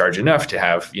have to charge enough to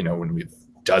have, when we have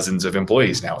dozens of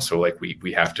employees now. So like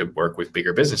we have to work with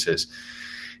bigger businesses.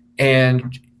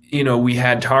 And, we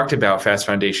had talked about Fast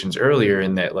Foundations earlier,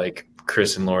 in that like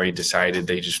Chris and Lori decided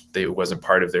they wasn't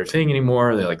part of their thing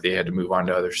anymore. They had to move on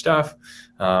to other stuff.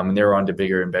 And they were on to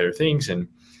bigger and better things. And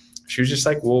she was just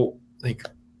like, well, like,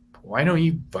 why don't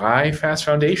you buy Fast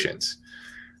Foundations?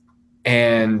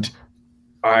 And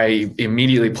I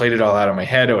immediately played it all out of my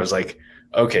head. I was like,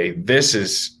 okay, this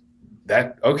is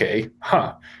that. Okay.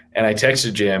 Huh. And I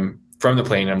texted Jim from the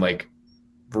plane. I'm like,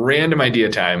 random idea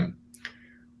time.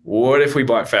 What if we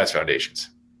bought Fast Foundations?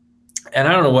 And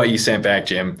I don't know what you sent back,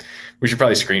 Jim. We should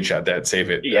probably screenshot that, save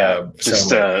it. Yeah,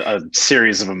 just a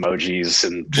series of emojis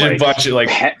and like, a bunch of like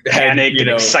panic and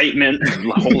excitement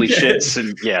and holy shits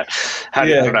and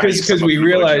because we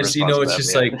realized, it's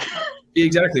just like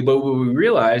exactly. But what we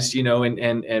realized,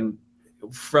 and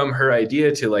from her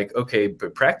idea to like, okay,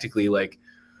 but practically, like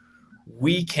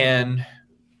we can.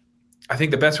 I think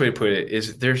the best way to put it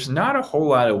is there's not a whole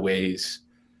lot of ways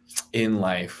in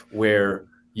life where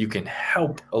you can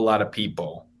help a lot of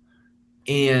people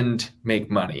and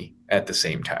make money at the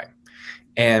same time.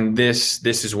 And this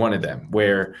is one of them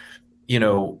where,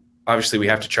 obviously we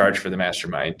have to charge for the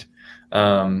mastermind.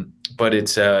 But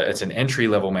it's an entry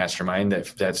level mastermind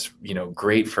that's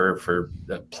great for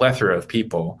a plethora of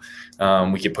people.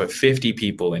 We could put 50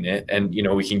 people in it, and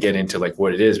we can get into like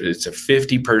what it is, but it's a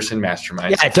 50-person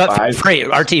mastermind. Yeah, free.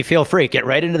 RT, feel free. Get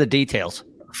right into the details.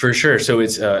 For sure. So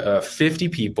it's 50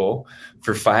 people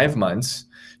for 5 months,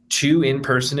 2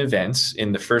 in-person events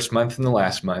in the first month and the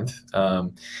last month.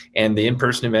 And the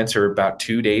in-person events are about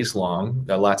 2 days long.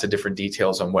 Lots of different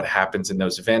details on what happens in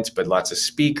those events, but lots of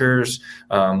speakers,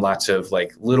 lots of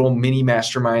like little mini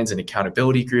masterminds and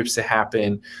accountability groups that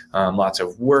happen, lots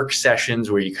of work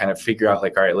sessions where you kind of figure out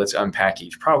like, all right, let's unpack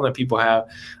each problem that people have,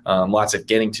 lots of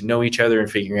getting to know each other and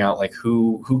figuring out like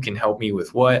who can help me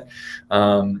with what.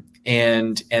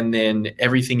 And then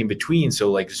everything in between.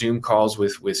 So like Zoom calls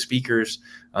with speakers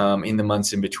in the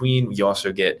months in between. You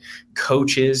also get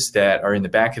coaches that are in the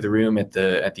back of the room at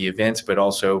the events, but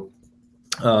also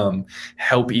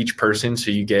help each person.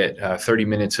 So you get 30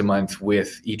 minutes a month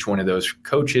with each one of those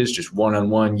coaches, just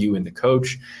one-on-one, you and the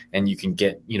coach, and you can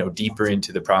get, deeper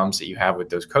into the problems that you have with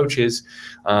those coaches.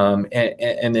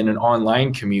 And then an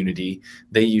online community,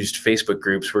 they used Facebook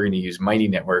groups. We're going to use Mighty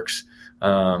Networks.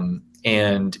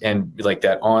 And like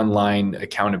that online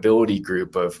accountability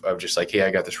group of just like, hey,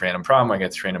 I got this random problem. I got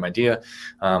this random idea.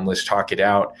 Let's talk it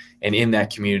out. And in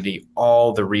that community,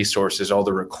 all the resources, all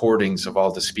the recordings of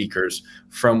all the speakers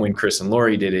from when Chris and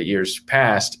Lori did it years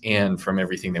past, and from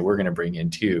everything that we're going to bring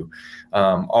in too,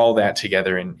 all that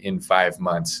together in 5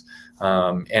 months.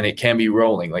 And it can be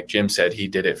rolling. Like Jim said, he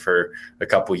did it for a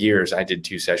couple of years. I did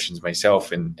 2 sessions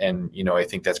myself. And I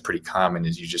think that's pretty common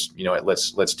is you just,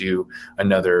 let's do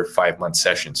another 5-month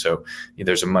session. So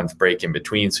there's a month break in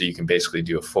between. So you can basically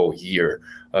do a full year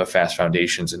of Fast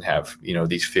Foundations and have,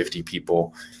 these 50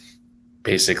 people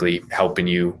basically helping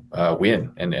you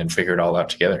win and figure it all out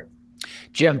together.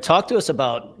 Jim, talk to us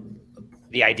about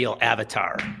the ideal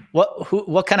avatar.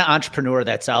 What kind of entrepreneur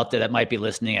that's out there that might be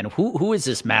listening, and who is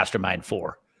this mastermind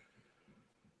for?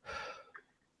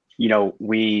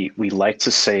 We like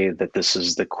to say that this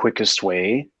is the quickest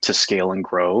way to scale and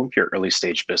grow your early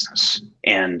stage business.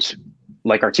 And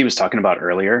like RT was talking about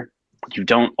earlier, you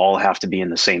don't all have to be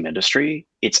in the same industry.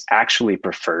 It's actually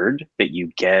preferred that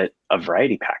you get a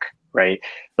variety pack, right?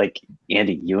 Like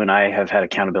Andy, you and I have had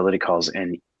accountability calls,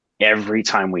 and every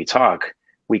time we talk,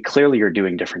 we clearly are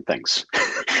doing different things,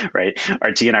 right?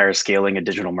 RT and I are scaling a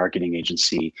digital marketing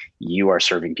agency. You are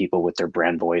serving people with their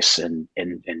brand voice and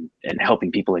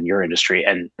helping people in your industry.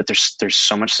 But there's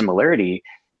so much similarity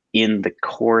in the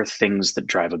core things that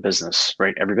drive a business,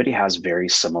 right? Everybody has very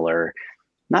similar,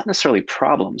 not necessarily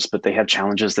problems, but they have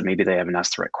challenges that maybe they haven't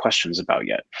asked the right questions about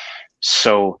yet.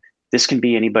 So this can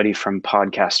be anybody from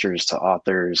podcasters to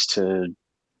authors to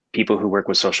people who work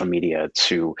with social media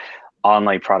to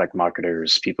online product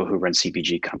marketers, people who run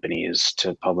CPG companies,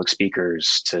 to public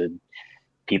speakers, to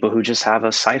people who just have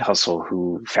a side hustle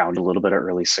who found a little bit of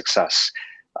early success.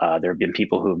 There have been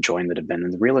people who have joined that have been in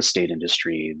the real estate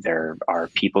industry. There are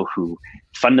people who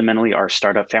fundamentally are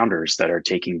startup founders that are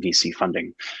taking VC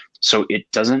funding. So it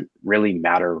doesn't really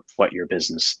matter what your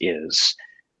business is.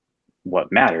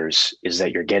 What matters is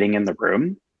that you're getting in the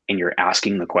room and you're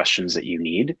asking the questions that you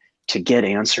need to get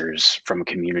answers from a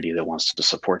community that wants to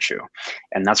support you.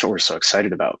 And that's what we're so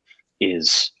excited about.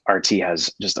 Is RT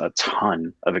has just a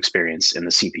ton of experience in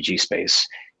the CPG space,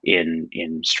 in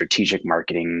strategic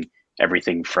marketing,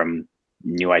 everything from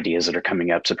new ideas that are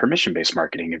coming up to permission-based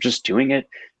marketing, of just doing it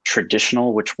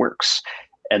traditional, which works.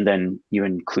 And then you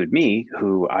include me,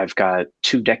 who I've got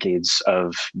 2 decades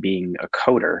of being a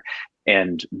coder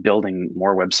and building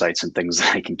more websites and things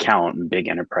that I can count in big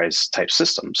enterprise type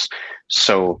systems.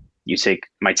 So you take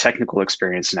my technical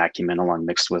experience and acumen along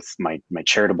mixed with my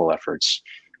charitable efforts.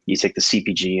 You take the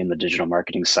CPG and the digital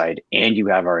marketing side, and you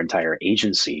have our entire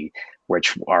agency,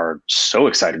 which are so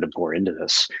excited to pour into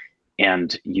this.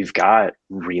 And you've got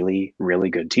really, really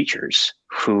good teachers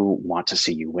who want to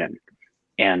see you win.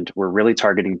 And we're really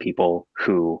targeting people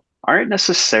who aren't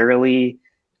necessarily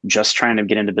just trying to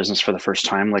get into business for the first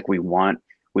time. Like we want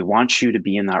you to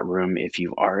be in that room if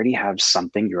you already have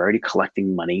something, you're already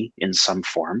collecting money in some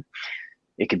form.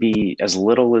 It could be as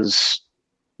little as,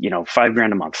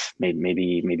 $5,000 a month,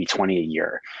 maybe 20 a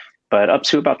year, but up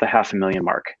to about the $500,000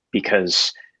 mark.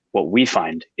 Because what we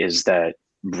find is that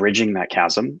bridging that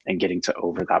chasm and getting to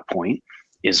over that point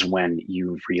is when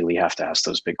you really have to ask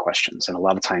those big questions. And a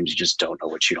lot of times you just don't know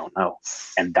what you don't know.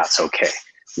 And that's okay.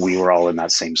 We were all in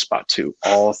that same spot too,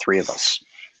 all 3 of us.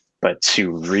 But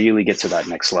to really get to that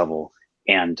next level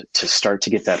and to start to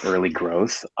get that early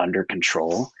growth under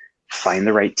control, find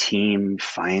the right team,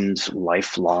 find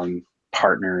lifelong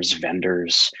partners,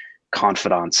 vendors,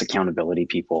 confidants, accountability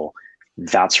people,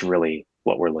 that's really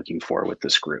what we're looking for with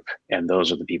this group. And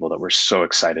those are the people that we're so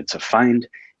excited to find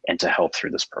and to help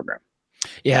through this program.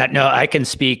 Yeah, no, I can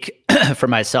speak for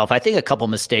myself. I think a couple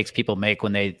mistakes people make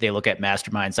when they look at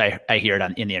masterminds, I hear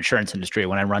it in the insurance industry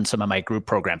when I run some of my group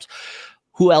programs.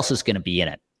 Who else is going to be in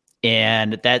it?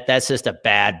 And that's just a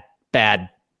bad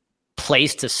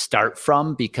place to start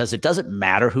from, because it doesn't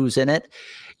matter who's in it.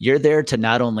 You're there to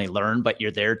not only learn, but you're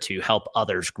there to help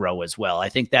others grow as well. I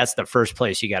think that's the first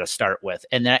place you got to start with.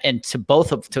 And to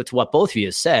what both of you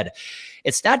have said,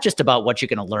 it's not just about what you're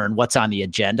going to learn, what's on the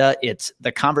agenda. It's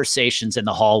the conversations in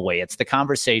the hallway. It's the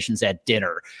conversations at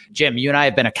dinner. Jim, you and I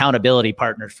have been accountability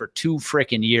partners for 2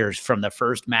 freaking years from the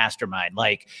first mastermind.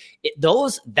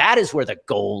 That is where the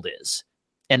gold is.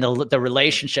 And the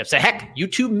relationships. Heck, you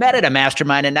 2 met at a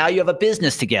mastermind and now you have a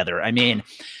business together. I mean,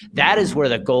 that is where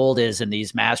the gold is in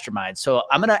these masterminds. So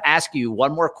I'm going to ask you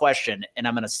one more question, and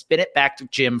I'm going to spin it back to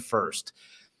Jim first.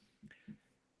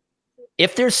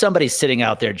 If there's somebody sitting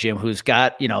out there, Jim, who's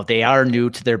got, they are new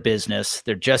to their business,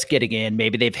 they're just getting in,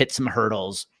 maybe they've hit some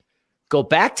hurdles, go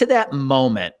back to that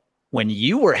moment when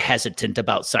you were hesitant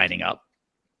about signing up.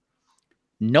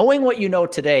 Knowing what you know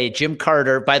today, Jim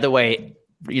Carter, by the way,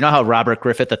 you know how Robert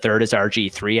Griffith III is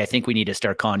RG3? I think we need to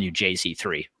start calling you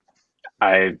JC3.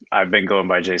 I've been going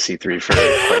by JC3 for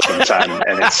quite some time,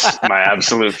 and it's my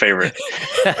absolute favorite.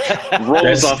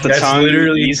 Rolls off the tongue,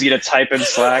 literally easy to type in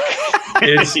Slack.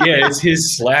 It's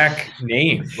his Slack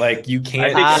name. Like you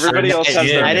can't. I think everybody else has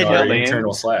their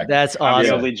internal Slack. That's awesome. I'm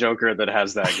the only joker that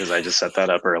has that because I just set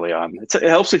that up early on. It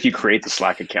helps if you create the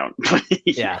Slack account.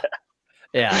 Yeah.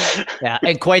 Yeah.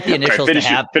 And quite the initials to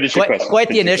have. Quite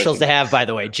the initials to have, by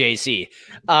the way, JC.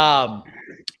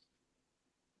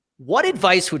 What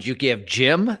advice would you give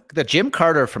the Jim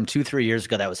Carter from 2-3 years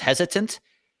ago that was hesitant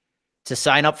to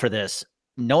sign up for this,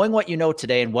 knowing what you know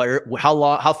today and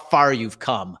how far you've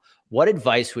come? What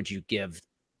advice would you give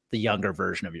the younger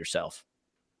version of yourself?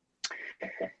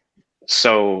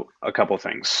 So a couple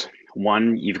things.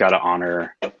 One, you've got to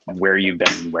honor where you've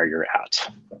been and where you're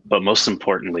at. But most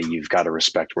importantly, you've got to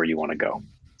respect where you want to go.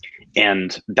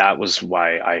 And that was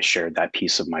why I shared that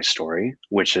piece of my story,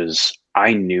 which is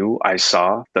I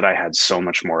saw that I had so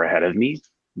much more ahead of me,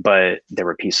 but there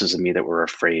were pieces of me that were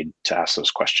afraid to ask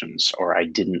those questions, or I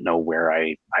didn't know where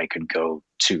I could go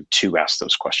to ask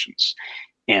those questions.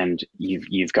 And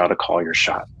you've got to call your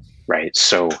shot, right?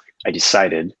 So I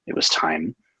decided it was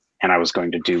time, and I was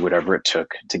going to do whatever it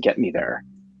took to get me there.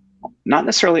 Not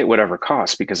necessarily at whatever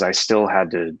cost, because I still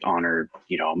had to honor,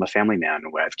 I'm a family man,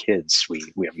 I have kids, we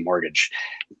have a mortgage,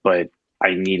 but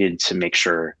I needed to make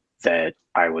sure that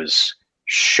I was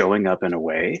showing up in a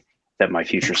way that my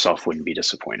future self wouldn't be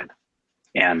disappointed.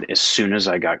 And as soon as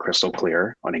I got crystal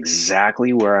clear on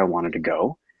exactly where I wanted to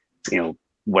go,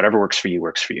 whatever works for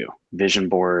you. Vision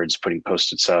boards, putting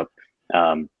Post-its up,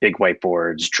 big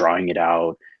whiteboards, drawing it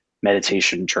out,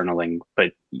 meditation, journaling,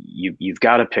 but you've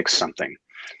got to pick something.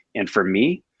 And for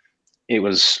me, it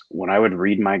was when I would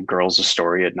read my girls a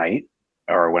story at night,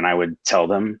 or when I would tell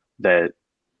them that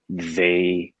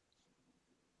they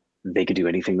could do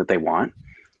anything that they want,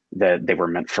 that they were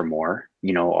meant for more,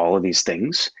 all of these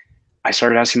things. I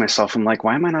started asking myself, I'm like,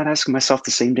 why am I not asking myself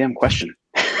the same damn question?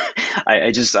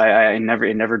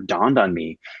 It never dawned on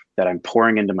me that I'm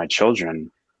pouring into my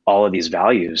children all of these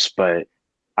values, but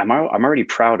I'm already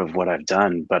proud of what I've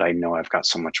done, but I know I've got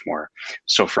so much more.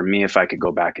 So for me, if I could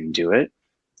go back and do it,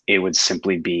 it would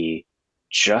simply be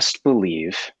just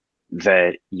believe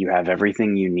that you have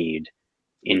everything you need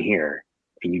in here,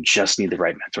 and you just need the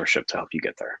right mentorship to help you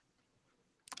get there.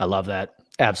 I love that.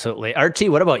 Absolutely. RT,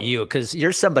 what about you? Because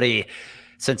you're somebody,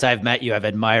 since I've met you, I've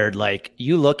admired, like,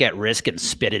 you look at risk and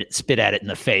spit at it in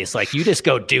the face. Like, you just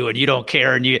go do it. You don't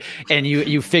care. And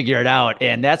you figure it out.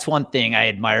 And that's one thing I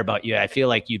admire about you. I feel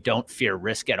like you don't fear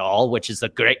risk at all, which is a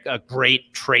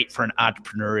great trait for an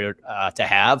entrepreneur to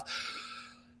have.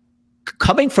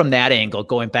 Coming from that angle,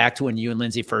 going back to when you and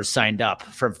Lindsay first signed up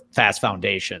for Fast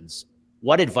Foundations,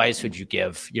 what advice would you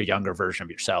give your younger version of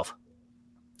yourself?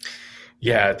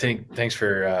 Yeah, thanks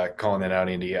for calling that out,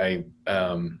 Andy. I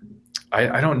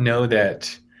don't know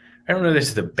that this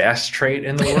is the best trait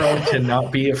in the world to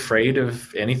not be afraid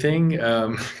of anything,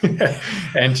 and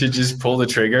to just pull the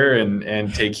trigger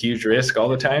and take huge risk all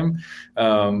the time.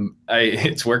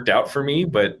 It's worked out for me,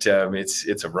 but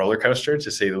it's a roller coaster,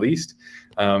 to say the least.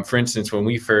 For instance, when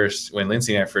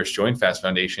Lindsay and I first joined Fast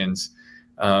Foundations,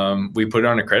 we put it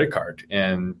on a credit card,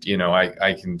 and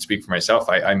I can speak for myself.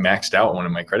 I maxed out one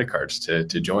of my credit cards to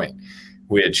join,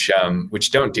 which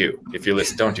don't do. If you're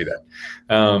listening, don't do that.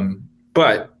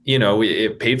 But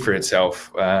it paid for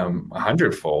itself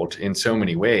 100-fold in so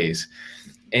many ways.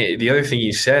 And the other thing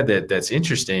you said that's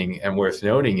interesting and worth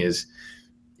noting is,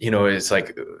 it's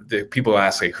like the people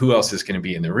ask, like, who else is going to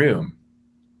be in the room?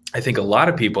 I think a lot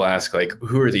of people ask, like,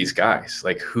 who are these guys?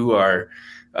 Like, who are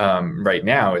right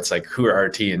now? It's like, who are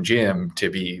RT and Jim to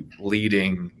be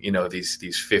leading,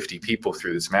 these 50 people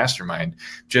through this mastermind?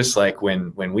 Just like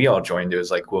when we all joined, it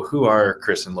was like, well, who are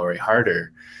Chris and Lori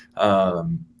Harder?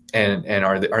 And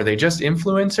are they just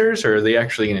influencers, or are they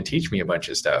actually going to teach me a bunch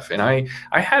of stuff? And I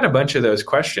had a bunch of those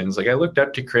questions. Like, I looked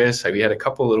up to Chris. We had a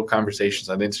couple of little conversations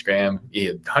on Instagram. He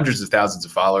had hundreds of thousands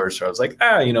of followers. So I was like,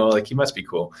 like, he must be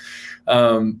cool.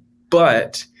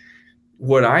 But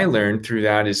what I learned through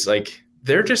that is, like,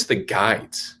 they're just the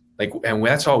guides. Like, and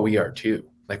that's all we are too.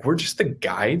 Like, we're just the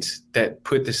guides that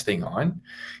put this thing on.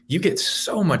 You get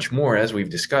so much more, as we've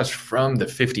discussed, from the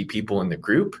 50 people in the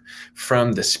group,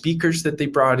 from the speakers that they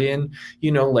brought in.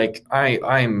 Like, I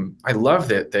love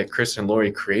that Chris and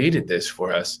Lori created this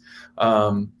for us.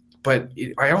 But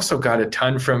I also got a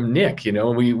ton from Nick.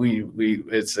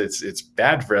 It's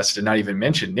bad for us to not even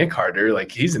mention Nick Harder.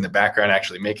 Like, he's in the background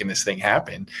actually making this thing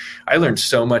happen. I learned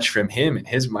so much from him and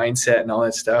his mindset and all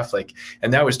that stuff. Like,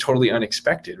 and that was totally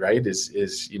unexpected, right? Is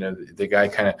the guy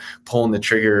kind of pulling the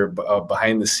trigger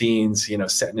behind the scenes,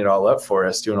 setting it all up for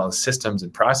us, doing all the systems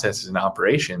and processes and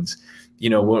operations.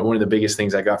 One of the biggest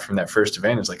things I got from that first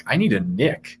event is, like, I need a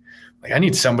Nick. Like, I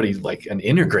need somebody, like an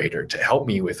integrator, to help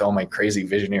me with all my crazy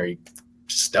visionary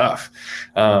stuff.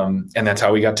 And that's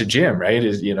how we got to Jim, right?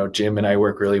 Jim and I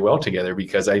work really well together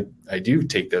because I do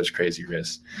take those crazy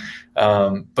risks.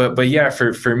 But yeah,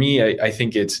 for me, I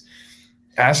think it's,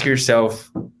 ask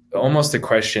yourself almost the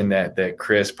question that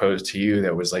Chris posed to you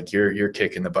that was like your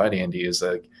kick in the butt, Andy, is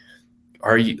like,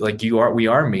 we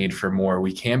are made for more.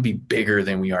 We can be bigger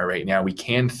than we are right now. We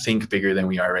can think bigger than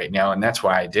we are right now. And that's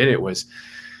why I did it. Was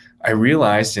I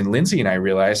realized, and Lindsay and I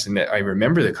realized, and that I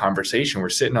remember the conversation, we're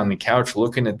sitting on the couch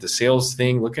looking at the sales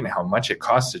thing, looking at how much it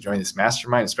costs to join this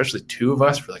mastermind, especially two of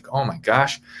us. We're like, oh my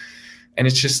gosh. And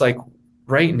it's just like,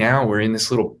 right now we're in this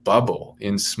little bubble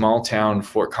in small town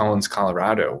Fort Collins,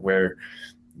 Colorado, where,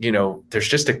 there's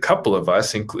just a couple of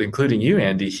us, including you,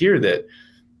 Andy, here that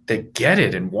get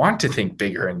it and want to think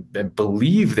bigger and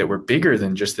believe that we're bigger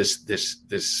than just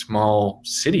this small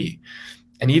city.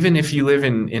 And even if you live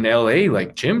in LA,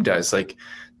 like Jim does, like,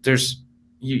 there's,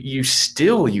 you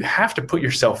have to put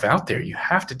yourself out there. You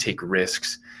have to take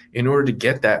risks in order to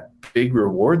get that big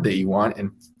reward that you want and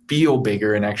feel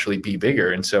bigger and actually be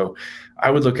bigger. And so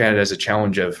I would look at it as a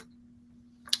challenge of,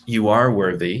 you are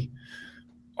worthy.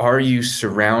 Are you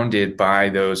surrounded by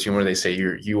those, what do they say?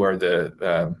 You are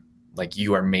the, like,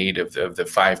 you are made of the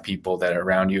 5 people that are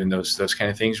around you, and those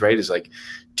kind of things, right? Is like,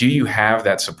 do you have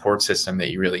that support system that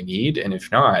you really need? And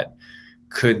if not,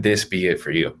 could this be it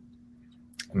for you?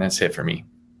 And that's it for me.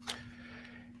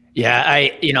 Yeah,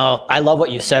 I love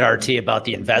what you said, RT, about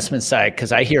the investment side,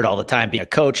 because I hear it all the time. Being a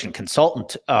coach and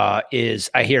consultant, I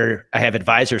have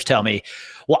advisors tell me,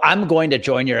 well, I'm going to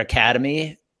join your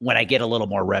academy when I get a little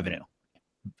more revenue.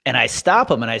 And I stop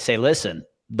them and I say, listen,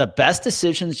 the best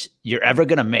decisions you're ever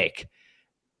going to make,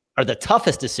 or the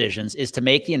toughest decisions, is to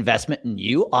make the investment in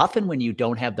you, often when you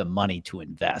don't have the money to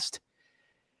invest.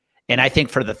 And I think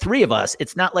for the 3 of us,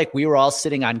 it's not like we were all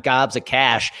sitting on gobs of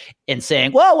cash and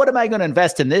saying, well, what am I going to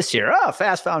invest in this year? Oh,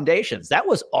 Fast Foundations. That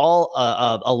was all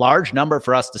a large number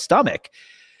for us to stomach.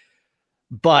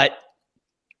 But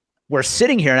we're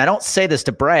sitting here, and I don't say this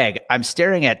to brag. I'm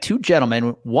staring at two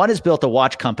gentlemen. One has built a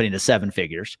watch company to 7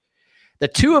 figures. The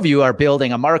two of you are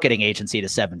building a marketing agency to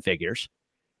 7 figures.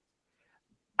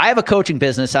 I have a coaching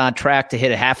business on track to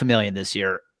hit $500,000 this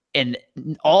year. And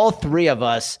all three of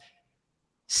us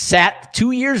sat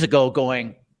 2 years ago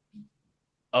going,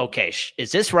 okay,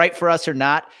 is this right for us or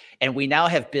not? And we now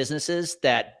have businesses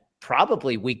that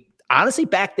probably we honestly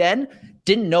back then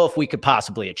didn't know if we could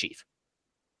possibly achieve.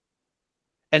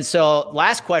 And so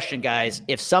last question, guys,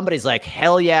 if somebody's like,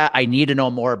 hell yeah, I need to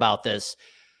know more about this,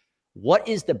 what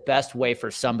is the best way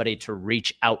for somebody to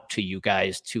reach out to you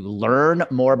guys to learn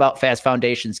more about Fast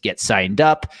Foundations, get signed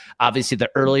up? Obviously, the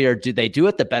earlier do they do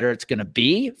it, the better it's going to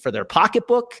be for their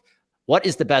pocketbook. What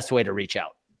is the best way to reach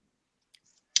out?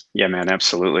 Yeah, man,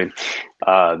 absolutely.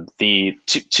 The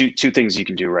two things you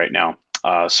can do right now.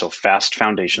 So Fast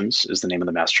Foundations is the name of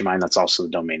the mastermind. That's also the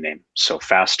domain name. So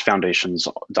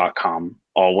fastfoundations.com,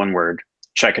 all one word.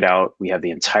 Check it out. We have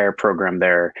the entire program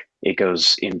there. It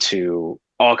goes into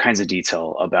all kinds of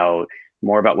detail about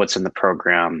more about what's in the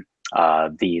program,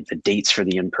 the dates for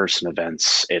the in-person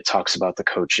events. It talks about the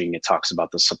coaching. It talks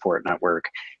about the support network,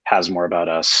 has more about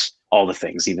us, all the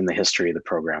things, even the history of the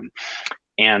program.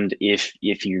 And if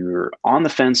you're on the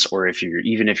fence, or if you're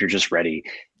just ready,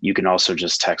 you can also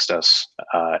just text us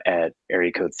at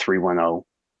area code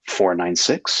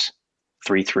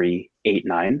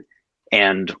 310-496-3389.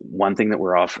 And one thing that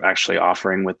we're actually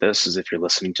offering with this is, if you're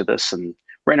listening to this, and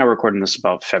right now we're recording this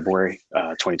about February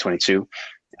 2022,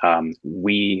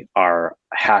 we are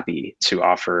happy to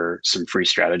offer some free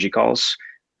strategy calls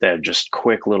that are just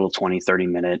quick little 20-30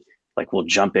 minute. Like, we'll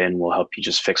jump in, we'll help you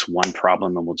just fix one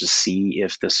problem, and we'll just see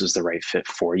if this is the right fit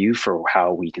for you, for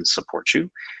how we can support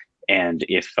you. And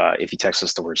if you text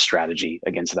us the word strategy,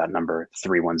 again, to that number,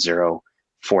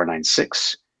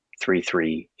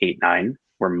 310-496-3389,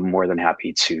 we're more than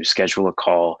happy to schedule a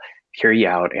call, hear you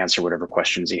out, answer whatever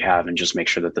questions you have, and just make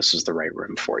sure that this is the right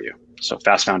room for you. So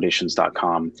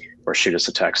fastfoundations.com, or shoot us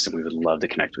a text, and we would love to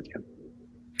connect with you.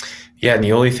 Yeah, and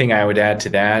the only thing I would add to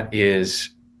that is,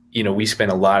 we spend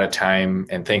a lot of time,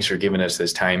 and thanks for giving us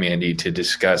this time, Andy, to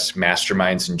discuss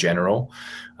masterminds in general.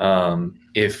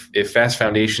 If Fast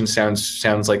Foundation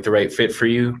sounds like the right fit for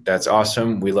you, that's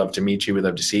awesome. We love to meet you. We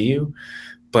love to see you.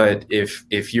 But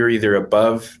if you're either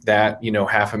above that,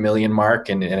 $500,000 mark,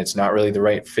 and it's not really the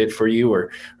right fit for you, or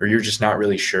you're just not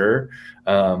really sure,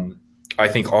 I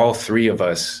think all three of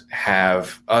us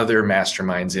have other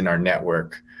masterminds in our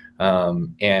network.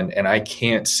 And I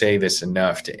can't say this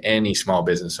enough to any small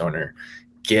business owner: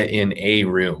 get in a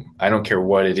room. I don't care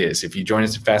what it is. If you join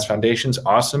us at Fast Foundations,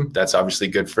 awesome. That's obviously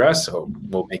good for us. So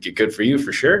we'll make it good for you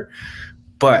for sure.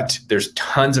 But there's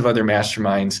tons of other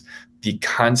masterminds. The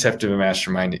concept of a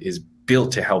mastermind is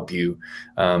built to help you.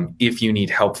 If you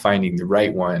need help finding the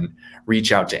right one,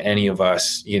 reach out to any of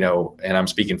us, and I'm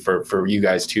speaking for you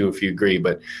guys too, if you agree,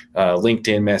 but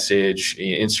LinkedIn message,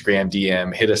 Instagram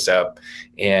DM, hit us up.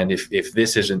 And if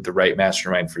this isn't the right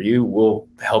mastermind for you, we'll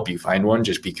help you find one,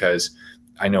 just because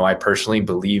I know I personally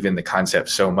believe in the concept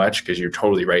so much, because you're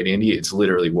totally right, Andy. It's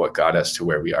literally what got us to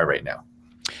where we are right now.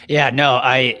 Yeah, no,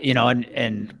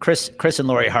 and Chris and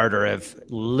Lori Harder have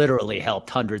literally helped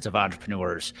hundreds of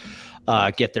entrepreneurs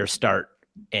get their start.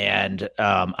 And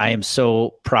I am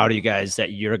so proud of you guys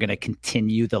that you're going to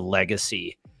continue the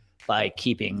legacy by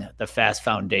keeping the Fast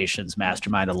Foundations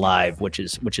Mastermind alive, which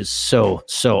is so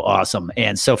awesome.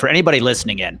 And so for anybody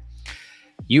listening in,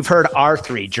 you've heard our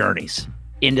 3 journeys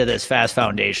into this Fast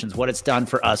Foundations, what it's done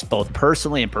for us both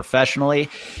personally and professionally.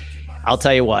 I'll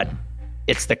tell you what,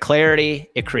 it's the clarity,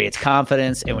 it creates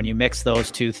confidence, and when you mix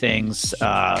those two things,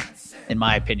 in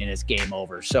my opinion, it's game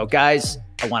over. So guys,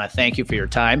 I want to thank you for your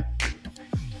time.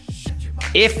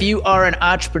 If you are an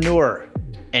entrepreneur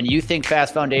and you think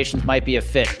Fast Foundations might be a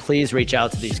fit, please reach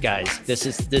out to these guys.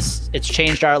 It's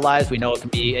changed our lives. We know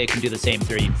it can do the same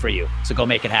for you. So go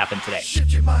make it happen today.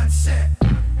 Shift your mindset.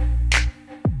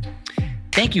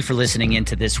 Thank you for listening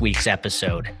into this week's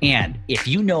episode. And if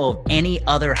you know of any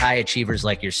other high achievers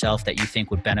like yourself that you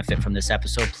think would benefit from this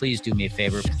episode, please do me a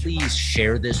favor. Please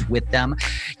share this with them.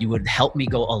 You would help me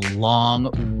go a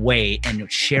long way in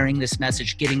sharing this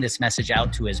message, getting this message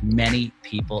out to as many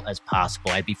people as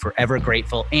possible. I'd be forever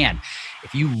grateful. And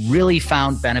if you really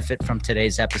found benefit from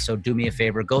today's episode, do me a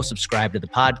favor, go subscribe to the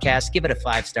podcast, give it a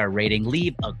 5-star rating,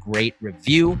 leave a great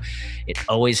review. It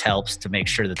always helps to make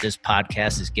sure that this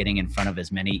podcast is getting in front of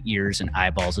as many ears and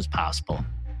eyeballs as possible.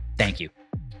 Thank you.